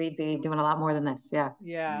answers, we'd be doing a lot more than this. Yeah.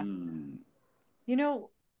 yeah. Mm. You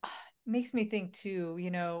know, makes me think too,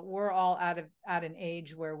 we're all at an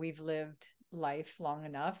age where we've lived life long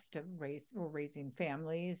enough to we're raising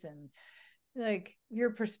families and like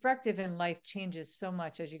your perspective in life changes so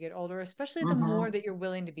much as you get older, especially the Mm-hmm. more that you're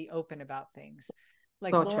willing to be open about things.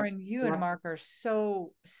 Like So true. Lauren, you and Yep. Marc are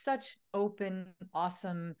such open,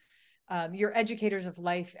 awesome. You're educators of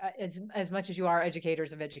life as much as you are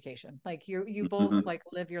educators of education. Like you both Mhm. like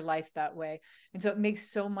live your life that way. And so it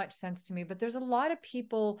makes so much sense to me. But there's a lot of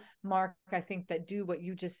people, Marc, I think, that do what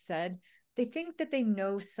you just said. They think that they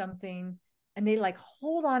know something and they like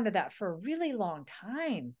hold on to that for a really long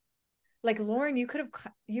time. Like Lauren, you could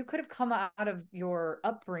have come out of your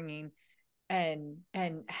upbringing and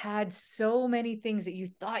had so many things that you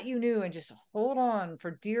thought you knew and just hold on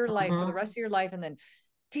for dear life for the Mm-hmm. rest of your life, and then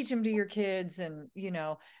teach them to your kids. And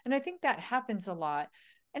and I think that happens a lot.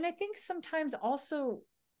 And I think sometimes also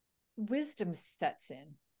wisdom sets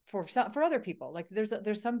in for other people. Like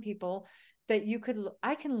there's some people that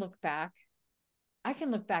I can look back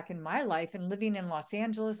in my life and living in Los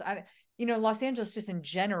Angeles. Los Angeles just in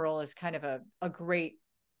general is kind of a great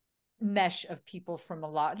mesh of people from a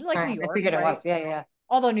lot, like New Right. I York, figured it right? was. Yeah, yeah.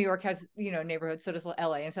 Although New York has, neighborhoods, so does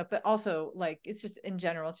LA and stuff, but also like it's just in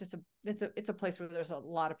general, it's a place where there's a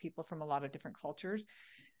lot of people from a lot of different cultures.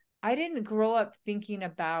 I didn't grow up thinking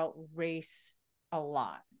about race a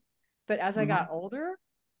lot, but as I got Mm-hmm. older,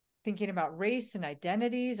 thinking about race and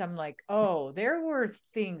identities, I'm like, oh, there were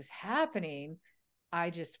things happening. I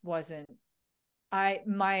just wasn't,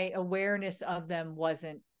 my awareness of them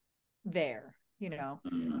wasn't there.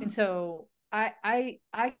 And so I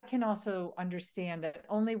can also understand that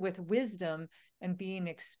only with wisdom and being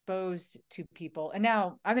exposed to people. And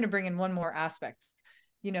now I'm going to bring in one more aspect.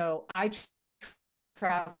 I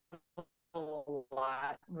travel a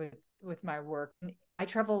lot with my work. I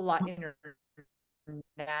travel a lot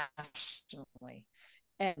internationally,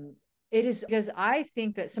 and it is because I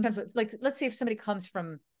think that sometimes, like, let's say if somebody comes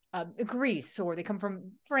from Greece, or they come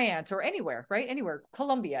from France, or anywhere, right? Anywhere,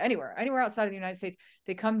 Colombia, anywhere outside of the United States,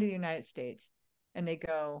 they come to the United States and they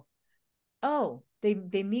go, oh, they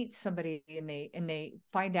meet somebody and they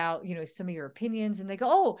find out, some of your opinions, and they go,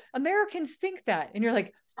 oh, Americans think that. And you're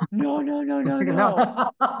like, no, no, no, no, no,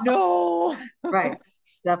 No. no. Right.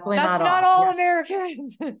 Definitely That's not not all. all Yeah.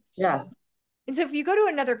 Americans. Yes. And so if you go to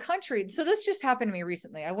another country, so this just happened to me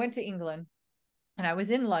recently. I went to England and I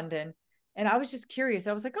was in London, and I was just curious.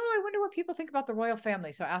 I was like, oh, I wonder what people think about the royal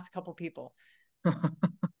family. So I asked a couple people.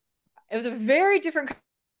 It was a very different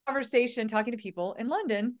conversation talking to people in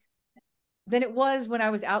London than it was when I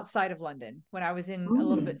was outside of London, when I was in a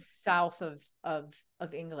little bit Mm. south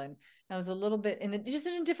of England. I was a little bit just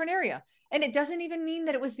in a different area. And it doesn't even mean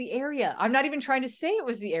that it was the area. I'm not even trying to say it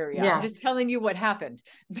was the area. I'm Yeah. just telling you what happened.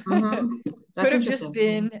 Mm-hmm. Could That's have just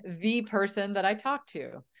interesting. been the person that I talked to,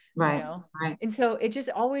 you Right. know? Right. And so it just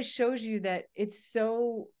always shows you that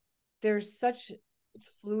there's such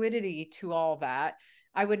fluidity to all that.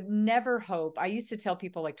 I would never hope. I used to tell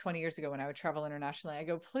people like 20 years ago when I would travel internationally, I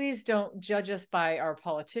go, please don't judge us by our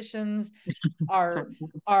politicians, So, our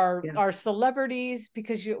our yeah. our celebrities,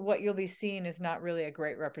 because what you'll be seeing is not really a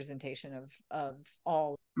great representation of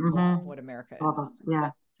all of Mm-hmm. what America All is. those.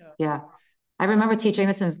 Yeah. So Yeah. I remember teaching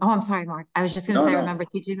this in, oh, I'm sorry, Marc. I was just going to No, say, I no. remember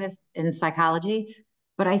teaching this in psychology,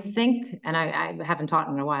 but I think, and I haven't taught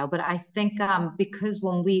in a while, but I think because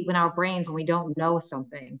when our brains, when we don't know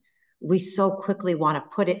something, we so quickly want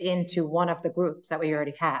to put it into one of the groups that we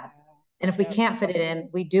already have. And if we yep. can't fit it in,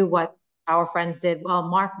 we do what our friends did. Well,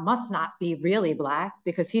 Marc must not be really Black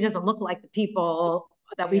because he doesn't look like the people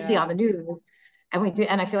that we see on Yeah. the news. And we do,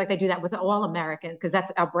 and I feel like they do that with all Americans because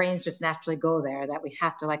that's our brains just naturally go there, that we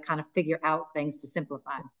have to like kind of figure out things to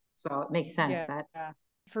simplify. So it makes sense Yeah. that.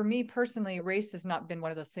 For me personally, race has not been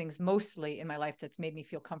one of those things mostly in my life that's made me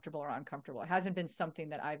feel comfortable or uncomfortable. It hasn't been something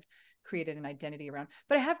that I've created an identity around,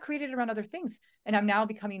 but I have created around other things. And I'm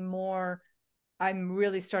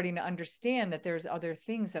really starting to understand that there's other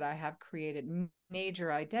things that I have created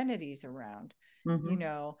major identities around. You Mm-hmm.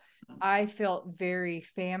 know, I felt very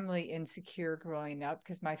family insecure growing up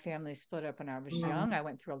because my family split up when I was Mm-hmm. young. I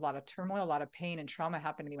went through a lot of turmoil, a lot of pain and trauma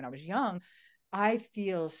happened to me when I was young. I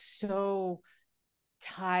feel so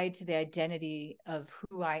tied to the identity of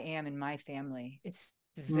who I am in my family. It's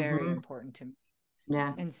very Mm-hmm. important to me.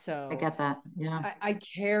 Yeah, And I so get that. Yeah. I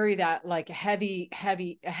carry that like a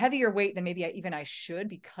heavier weight than maybe even I should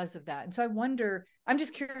because of that. And so I wonder, I'm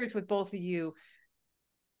just curious with both of you,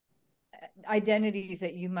 identities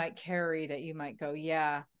that you might carry that you might go,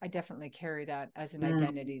 yeah, I definitely carry that as an Mm-hmm.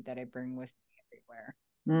 identity that I bring with me everywhere.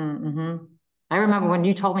 Mm-hmm. I remember when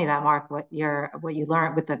you told me that, Marc, what you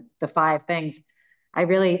learned with the five things. I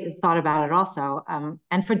really thought about it also. And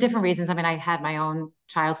for different reasons. I mean, I had my own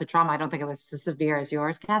childhood trauma. I don't think it was as severe as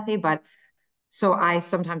yours, Cathey, but So I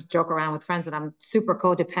sometimes joke around with friends that I'm super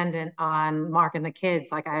codependent on Mark and the kids.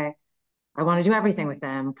 Like I want to do everything with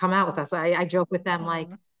them. Come out with us. I joke with them like,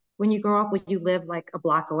 Mhm. when you grow up, would you live like a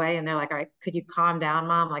block away? And they're like, all right, could you calm down,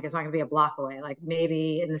 mom? Like it's not gonna be a block away. Like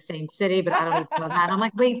maybe in the same city, but I don't even know that. I'm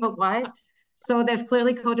like, wait, but what? So there's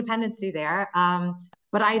clearly codependency there.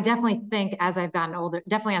 But I definitely think as I've gotten older,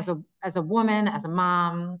 definitely as a woman, as a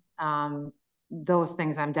mom, those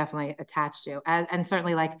things I'm definitely attached to, and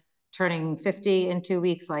certainly like turning 50 in 2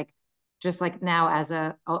 weeks, like just like now as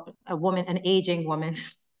a woman, an aging woman,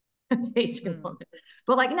 an aging Mm. woman,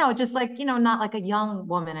 but like no, just like not like a young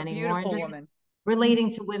woman A anymore, and beautiful just woman. relating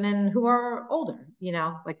to women who are older,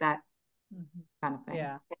 like that Mhm. kind of thing.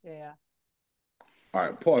 Yeah, yeah, All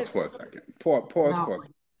right, pause yeah. for a second. Pause No, for a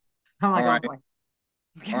second. I'm All like, oh right. boy.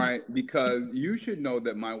 All right, because you should know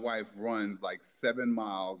that my wife runs like 7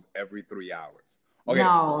 miles every 3 hours. Okay,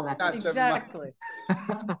 No, that's not 7 miles. Exactly.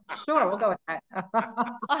 sure, we'll go with that.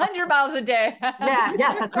 100 miles a day. Yeah,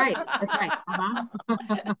 yes, that's right. That's right.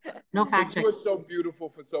 No fact But you check. are so beautiful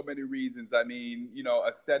for so many reasons. I mean,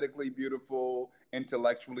 aesthetically beautiful,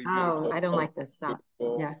 intellectually Oh, beautiful, I don't like emotionally this stuff.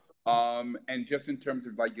 beautiful. Yeah. And just in terms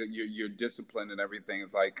of like your discipline and everything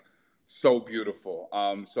is like so beautiful.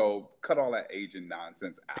 So cut all that Asian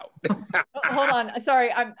nonsense out. Oh, hold on.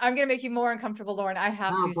 Sorry. I'm gonna make you more uncomfortable, Lauren. I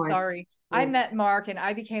have Oh to. boy, Sorry. I please. met Mark and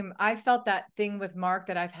I felt that thing with Mark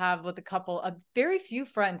that I've had with a couple of very few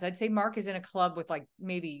friends. I'd say Mark is in a club with like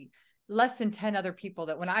maybe less than 10 other people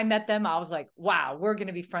that when I met them, I was like, wow, we're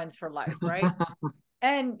gonna be friends for life, right?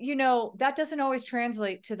 And that doesn't always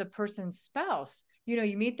translate to the person's spouse.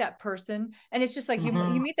 You meet that person and it's just like you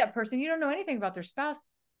Hmm. meet that person, you don't know anything about their spouse.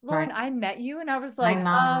 Lauren, Right. I met you and I was I like,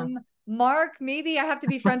 know. Mark, maybe I have to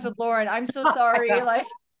be friends with Lauren. I'm so sorry. Like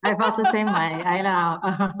I felt the same way. I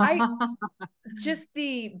I know. just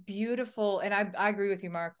the beautiful, and I agree with you,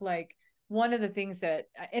 Mark. Like one of the things that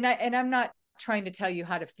I'm not trying to tell you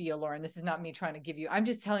how to feel, Lauren. This is not me trying to give you. I'm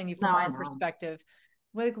just telling you No, from I our know. perspective.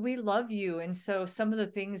 Like we love you. And so some of the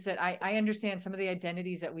things that I understand, some of the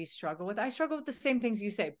identities that we struggle with, I struggle with the same things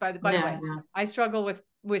you say. By the Yeah, way, yeah. I struggle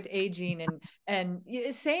with aging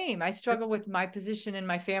and same. I struggle with my position in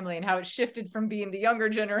my family and how it shifted from being the younger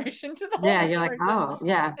generation to the Yeah, older you're like, generation oh,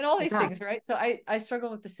 yeah, and all it these does. things, right? So I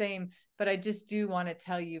struggle with the same, but I just do want to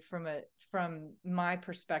tell you from my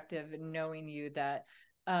perspective and knowing you that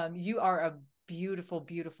you are a beautiful,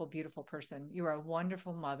 beautiful, beautiful person. You are a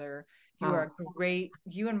wonderful mother. You Oh, are great.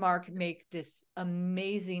 You and Mark make this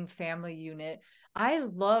amazing family unit. I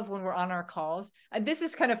love when we're on our calls. And this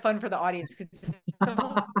is kind of fun for the audience because we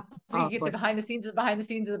oh get the boy. behind the scenes of the behind the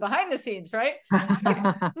scenes of the behind the scenes, right? Like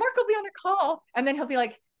Mark will be on a call and then he'll be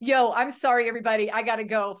like, yo, I'm sorry, everybody. I gotta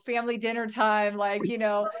go. Family dinner time.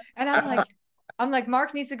 And I'm like,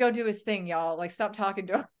 Mark needs to go do his thing, y'all. Like, stop talking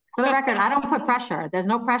to him. For the record, I don't put pressure. There's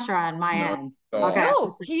no pressure on my No, end. no. Okay, No,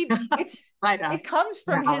 just it right now. it comes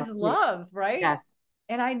from No, his that's sweet. love, right? Yes,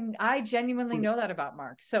 And I genuinely sweet. know that about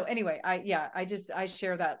Mark. So anyway, I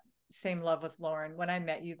share that same love with Lauren. When I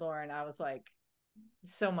met you, Lauren, I was like,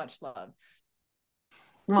 so much love.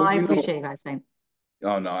 Well, Well, I appreciate you guys saying.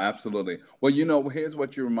 oh no, absolutely. Well, here's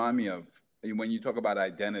what you remind me of when you talk about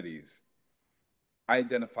identities. I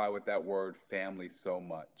identify with that word family so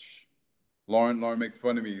much. Lauren makes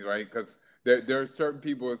fun of me, right? Because there are certain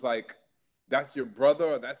people. It's like that's your brother,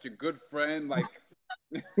 or that's your good friend. Like,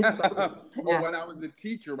 You're just like, or yeah. when I was a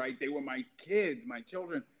teacher, right? They were my kids, my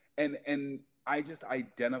children, and I just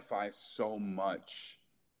identify so much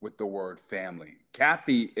with the word family.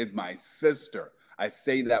 Cathey is my sister. I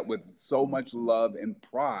say that with so much love and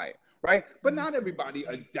pride, right? But not everybody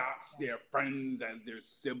adopts their friends as their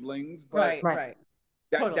siblings, but Right, Right. right.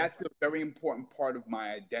 Totally. that's a very important part of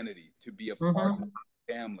my identity to be a part of Mm-hmm.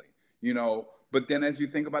 my family. But then as you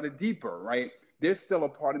think about it deeper, right, there's still a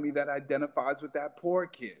part of me that identifies with that poor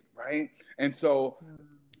kid, right? And so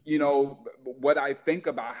what I think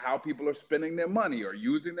about how people are spending their money or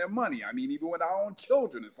using their money, I mean, even with our own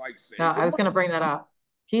children, it's like No, save I your was money. going to bring that up.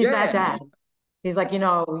 He's that Yeah. dad. He's like,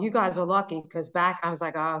 you guys are lucky because back, I was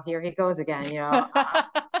like, oh, here he goes again.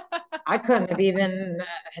 I couldn't have even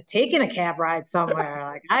taken a cab ride somewhere.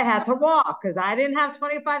 Like I had to walk because I didn't have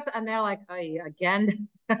 25. And they're like, oh, again.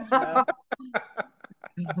 Yeah.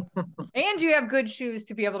 And you have good shoes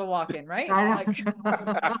to be able to walk in, right? I Like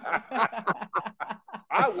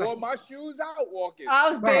I wore my shoes out walking. I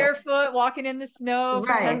was Right, barefoot walking in the snow for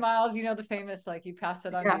 10 right. miles, the famous, like you pass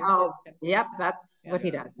it on to Yeah. your Oh, kids. yep. That's Yeah. what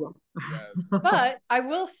he Yes. does. Yes. Yeah. But I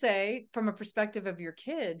will say, from a perspective of your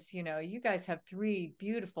kids, you guys have three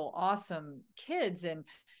beautiful, awesome kids and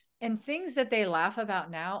things that they laugh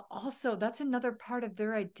about now. Also, that's another part of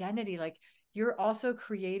their identity. Like you're also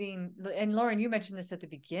creating, and Lauren, you mentioned this at the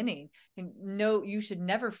beginning, and no, you should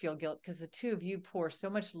never feel guilt because the two of you pour so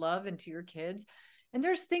much love into your kids. And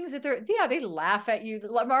there's things that they laugh at you.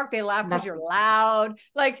 Marc, they laugh because you're loud,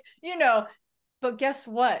 like, but guess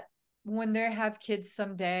what? When they have kids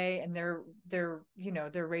someday and they're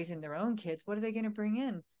raising their own kids, what are they going to bring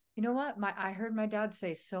in? You know what? I heard my dad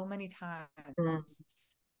say so many times,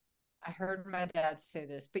 I heard my dad say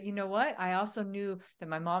this, but you know what? I also knew that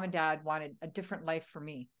my mom and dad wanted a different life for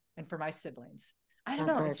me and for my siblings. I don't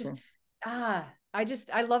know. It's just,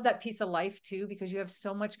 I love that piece of life too, because you have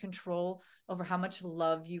so much control over how much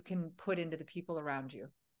love you can put into the people around you.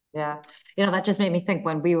 Yeah. That just made me think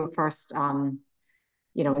when we were first,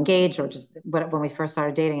 engaged, or just when we first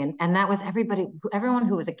started dating, and that was everyone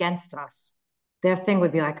who was against us. Their thing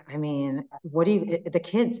would be like, I mean, the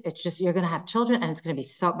kids, it's just, you're going to have children and it's going to be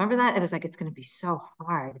remember that? It was like, it's going to be so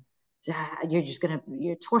hard.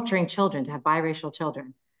 You're torturing children to have biracial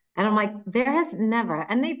children. And I'm like, there has never,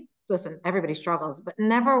 and listen, everybody struggles, but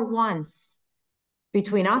never once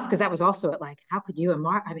between us, because that was also like, how could you and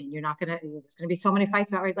Marc, I mean, there's going to be so many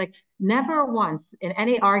fights about race. Like, never once in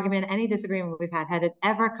any argument, any disagreement we've had it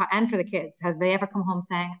ever, and for the kids, have they ever come home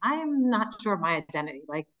saying, I'm not sure of my identity?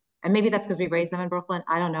 Like, and maybe that's because we raised them in Brooklyn.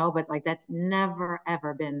 I don't know, but like, that's never,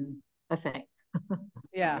 ever been a thing.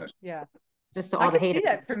 Yeah. Yeah. Just all I the can hate. see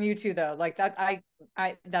that from you too, though. Like that,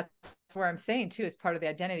 that's where I'm saying too, is part of the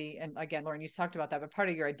identity. And again, Lauren, you talked about that, but part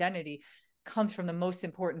of your identity comes from the most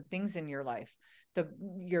important things in your life.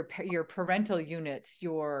 Your parental units,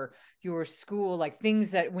 your school, like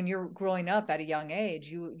things that when you're growing up at a young age,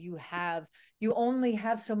 you only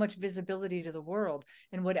have so much visibility to the world,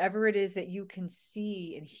 and whatever it is that you can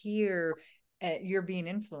see and hear, you're being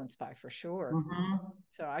influenced by, for sure. Mm-hmm.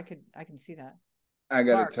 So I can see that. I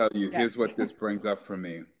got to tell you, here's what this brings up for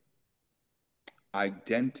me.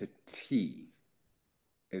 Identity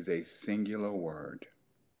is a singular word,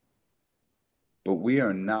 but we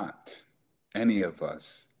are not, any of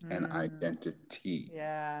us, an identity.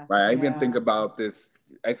 Yeah. Right. I even think about this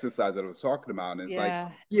exercise that I was talking about, and it's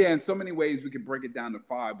like, in so many ways we can break it down to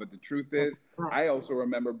 5, but the truth is, I also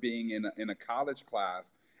remember being in a college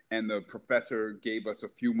class, and the professor gave us a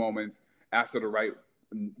few moments, asked her to write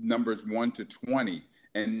numbers 1 to 20,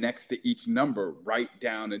 and next to each number, write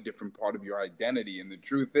down a different part of your identity. And the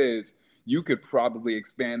truth is, you could probably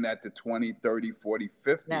expand that to 20, 30, 40,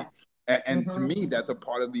 50. Yeah. And to me, that's a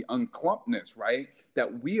part of the unclumpness, right?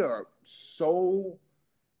 That we are so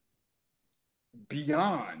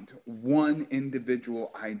beyond one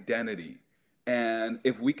individual identity. And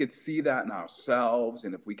if we could see that in ourselves,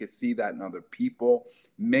 and if we could see that in other people,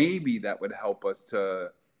 maybe that would help us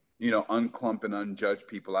to, unclump and unjudge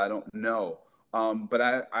people. I don't know. But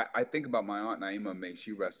I think about my aunt Naima, may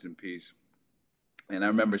she rest in peace. And I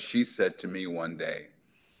remember she said to me one day,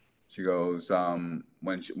 she goes, when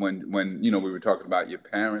we were talking about your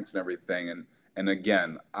parents and everything, and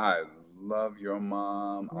again, I love your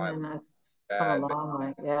mom. That's come a long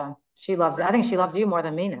way. Yeah, I think she loves you more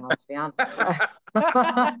than me now, to be honest.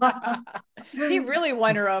 He really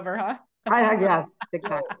won her over, huh? Yes, big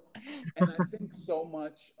time. And I think so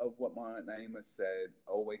much of what my aunt Naima said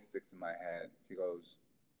always sticks in my head. She goes,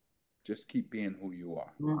 just keep being who you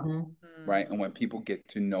are, right? And when people get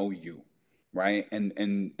to know you, right? And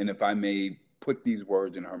if I may put these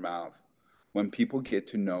words in her mouth, when people get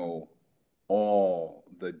to know all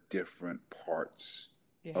the different parts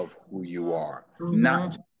of who you are, not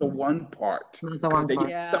just the one part, because they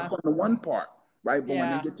get stuck on the one part, right? But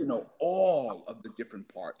when they get to know all of the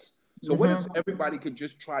different parts. So what if everybody could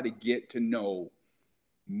just try to get to know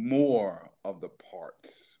more of the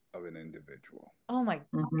parts of an individual? Oh my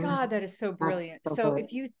God, that is so brilliant. So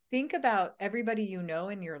if you think about everybody you know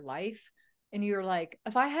in your life, and you're like,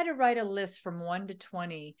 if I had to write a list from 1 to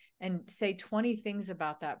 20 and say 20 things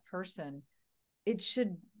about that person, it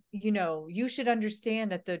should, you should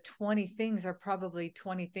understand that the 20 things are probably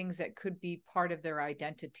 20 things that could be part of their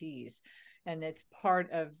identities. And it's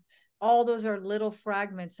part of, all those are little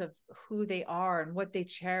fragments of who they are and what they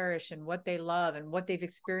cherish and what they love and what they've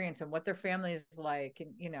experienced and what their family is like.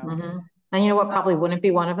 And, and you know what probably wouldn't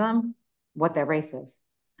be one of them? What their race is.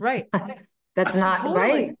 Right. That's not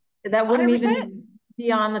right. That wouldn't 100%. Even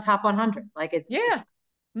be on the top 100. Like it's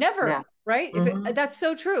never. Right. If that's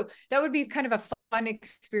so true. That would be kind of a fun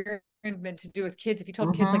experiment to do with kids. If you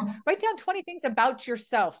told kids, like, write down 20 things about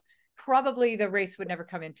yourself, probably the race would never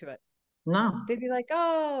come into it. No. They'd be like,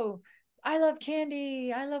 oh, I love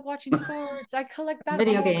candy. I love watching sports. I collect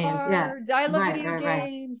basketball video games. cards. Yeah. I love video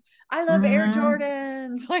games. I love Air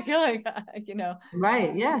Jordans. Like,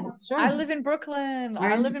 Right. Yeah, it's true. I live in Brooklyn.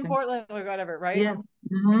 I live in Portland, or whatever. Right. Yeah.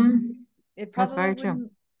 it That's very true.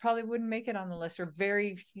 probably wouldn't make it on the list, or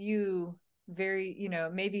very few, very,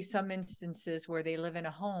 maybe some instances where they live in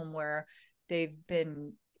a home where they've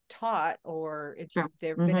been taught, or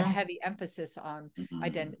there's been a heavy emphasis on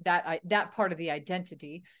that part of the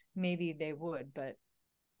identity. Maybe they would, but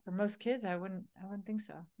for most kids, I wouldn't think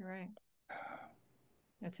so. You're right.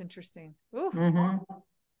 That's interesting. Ooh.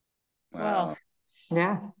 Well,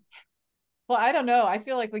 yeah. Well, I don't know. I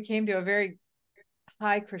feel like we came to a very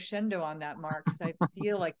high crescendo on that, Marc, because I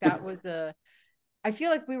feel like I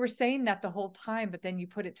feel like we were saying that the whole time, but then you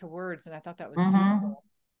put it to words, and I thought that was beautiful.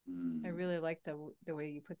 I really like the way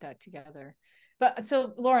you put that together. But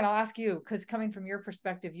so, Lauren, I'll ask you, because coming from your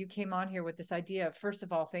perspective, you came on here with this idea. First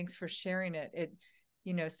of all, thanks for sharing it.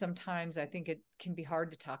 Sometimes I think it can be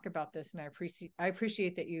hard to talk about this, and I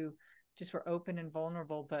appreciate that you just were open and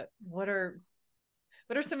vulnerable. But what are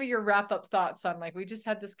some of your wrap up thoughts on, like, we just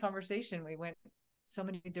had this conversation, we went so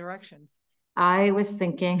many directions. I was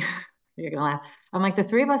thinking, you're gonna laugh. I'm like, the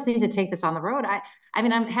three of us need to take this on the road. I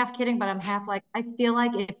mean, I'm half kidding, but I'm half like, I feel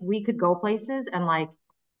like if we could go places and like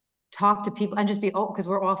talk to people and just be open, because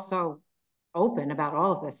we're all so open about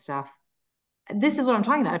all of this stuff. This is what I'm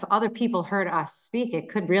talking about. If other people heard us speak, it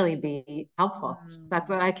could really be helpful. That's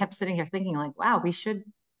what I kept sitting here thinking, like, wow, we should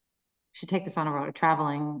take this on a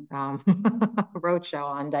traveling road show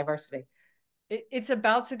on diversity. It's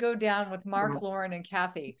about to go down with Marc, Lauren, and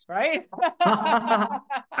Cathey, right?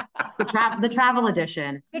 the travel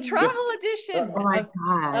edition. The travel edition. Oh my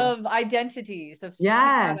God. Of identities, of speaking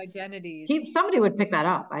yes. about identities. Somebody would pick that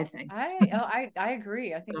up, I think. I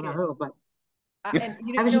agree. I think I don't know who, but and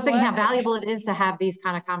I was just thinking how valuable it is to have these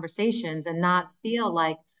kind of conversations and not feel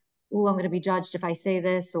like, oh, I'm going to be judged if I say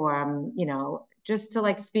this, or I'm, just to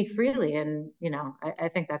like speak freely. And, I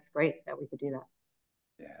think that's great that we could do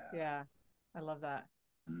that. Yeah. I love that.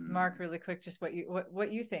 Marc, really quick, just what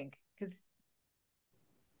you think, because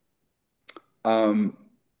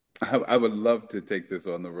I would love to take this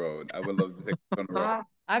on the road. I would love to take this on the road.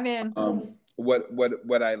 I'm in.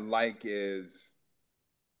 What I like is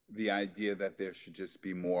the idea that there should just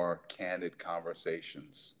be more candid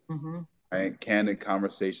conversations, right? Candid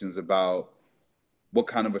conversations about what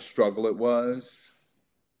kind of a struggle it was,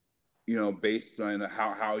 based on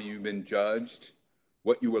how you've been judged,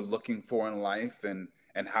 what you were looking for in life, and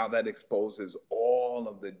how that exposes all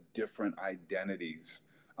of the different identities.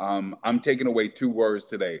 I'm taking away 2 words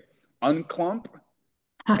today: unclump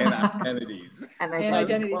and identities. and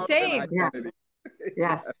identities. Same. And identity.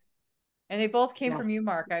 Yes. And they both came from you,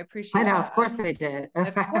 Marc. I appreciate it. I know, of course they did.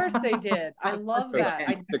 Of course they did. I love that.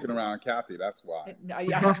 I'm sticking around Cathey, that's why.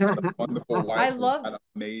 Wonderful wife. I love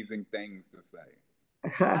amazing things to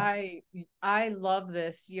say. I love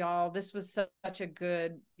this, y'all. This was such a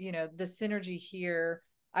good, the synergy here.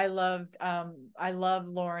 I love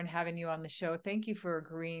Lauren having you on the show. Thank you for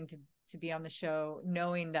agreeing to be on the show,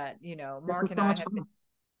 knowing that, Marc and I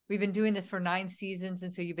we've been doing this for 9 seasons.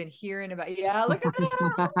 And so you've been hearing about, look at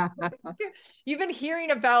that. You've been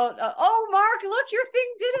hearing about, oh, Marc, look, your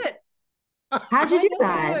thing did it. How'd you do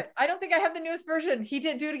that? I don't think I have the newest version. He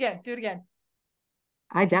did. Do it again.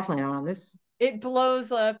 I definitely don't on this. It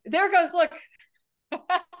blows up. There it goes. Look.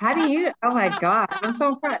 How do you? Oh my God. I'm so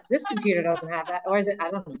impressed. This computer doesn't have that. Or is it?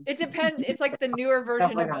 I don't know. It depends. It's like the newer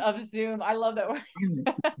version of Zoom. I love that one.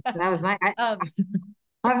 That was nice.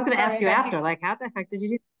 I was going to ask you after, like, how the heck did you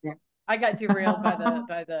do that? I got derailed by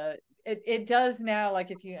the it does now.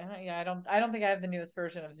 Like, if you, I don't think I have the newest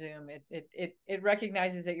version of Zoom. It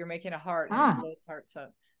recognizes that you're making a heart and it blows heart. So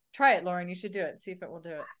try it, Lauren. You should do it. See if it will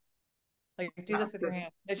do it. Like, do this with your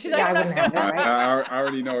hand. I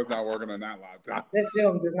already know it's not working on that laptop. This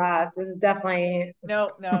Zoom does not. This is definitely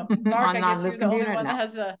no. Marc, I guess you're the only one that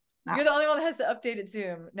has you're the only one that has the updated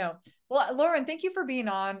Zoom. No. Well, Lauren, thank you for being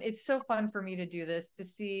on. It's so fun for me to do this, to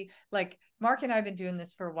see, like, Marc and I have been doing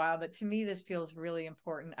this for a while, but to me, this feels really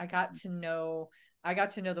important. I got to know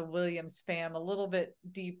the Williams fam a little bit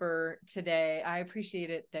deeper today. I appreciate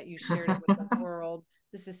it that you shared it with the world.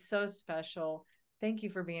 This is so special. Thank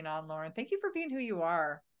you for being on, Lauren. Thank you for being who you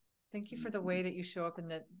are. Thank you for the way that you show up in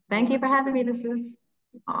the. Thank you for having me. This was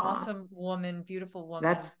awesome woman, beautiful woman.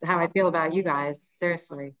 That's how I feel about you guys.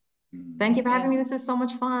 Seriously. Thank you for having me. This was so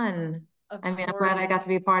much fun. I'm glad I got to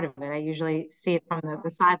be a part of it. I usually see it from the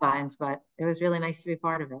sidelines, but it was really nice to be a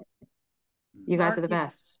part of it. You guys are the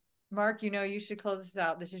best. Marc, you should close this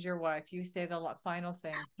out. This is your wife. You say the final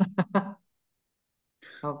thing.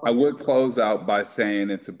 I would close out by saying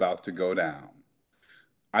it's about to go down.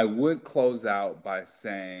 I would close out by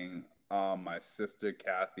saying, my sister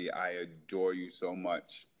Cathey, I adore you so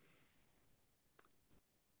much.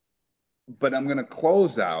 But I'm going to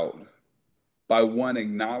close out by one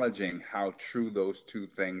acknowledging how true those two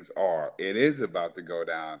things are. It is about to go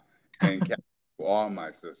down, and Cathey, you are my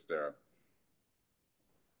sister.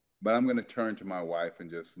 But I'm going to turn to my wife and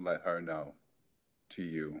just let her know, to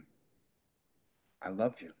you, I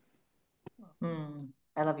love you.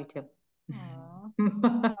 I love you too.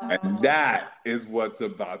 And that is what's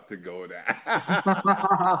about to go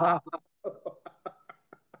down.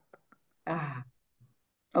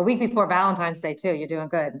 A week before Valentine's Day too. You're doing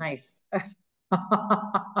good. Nice.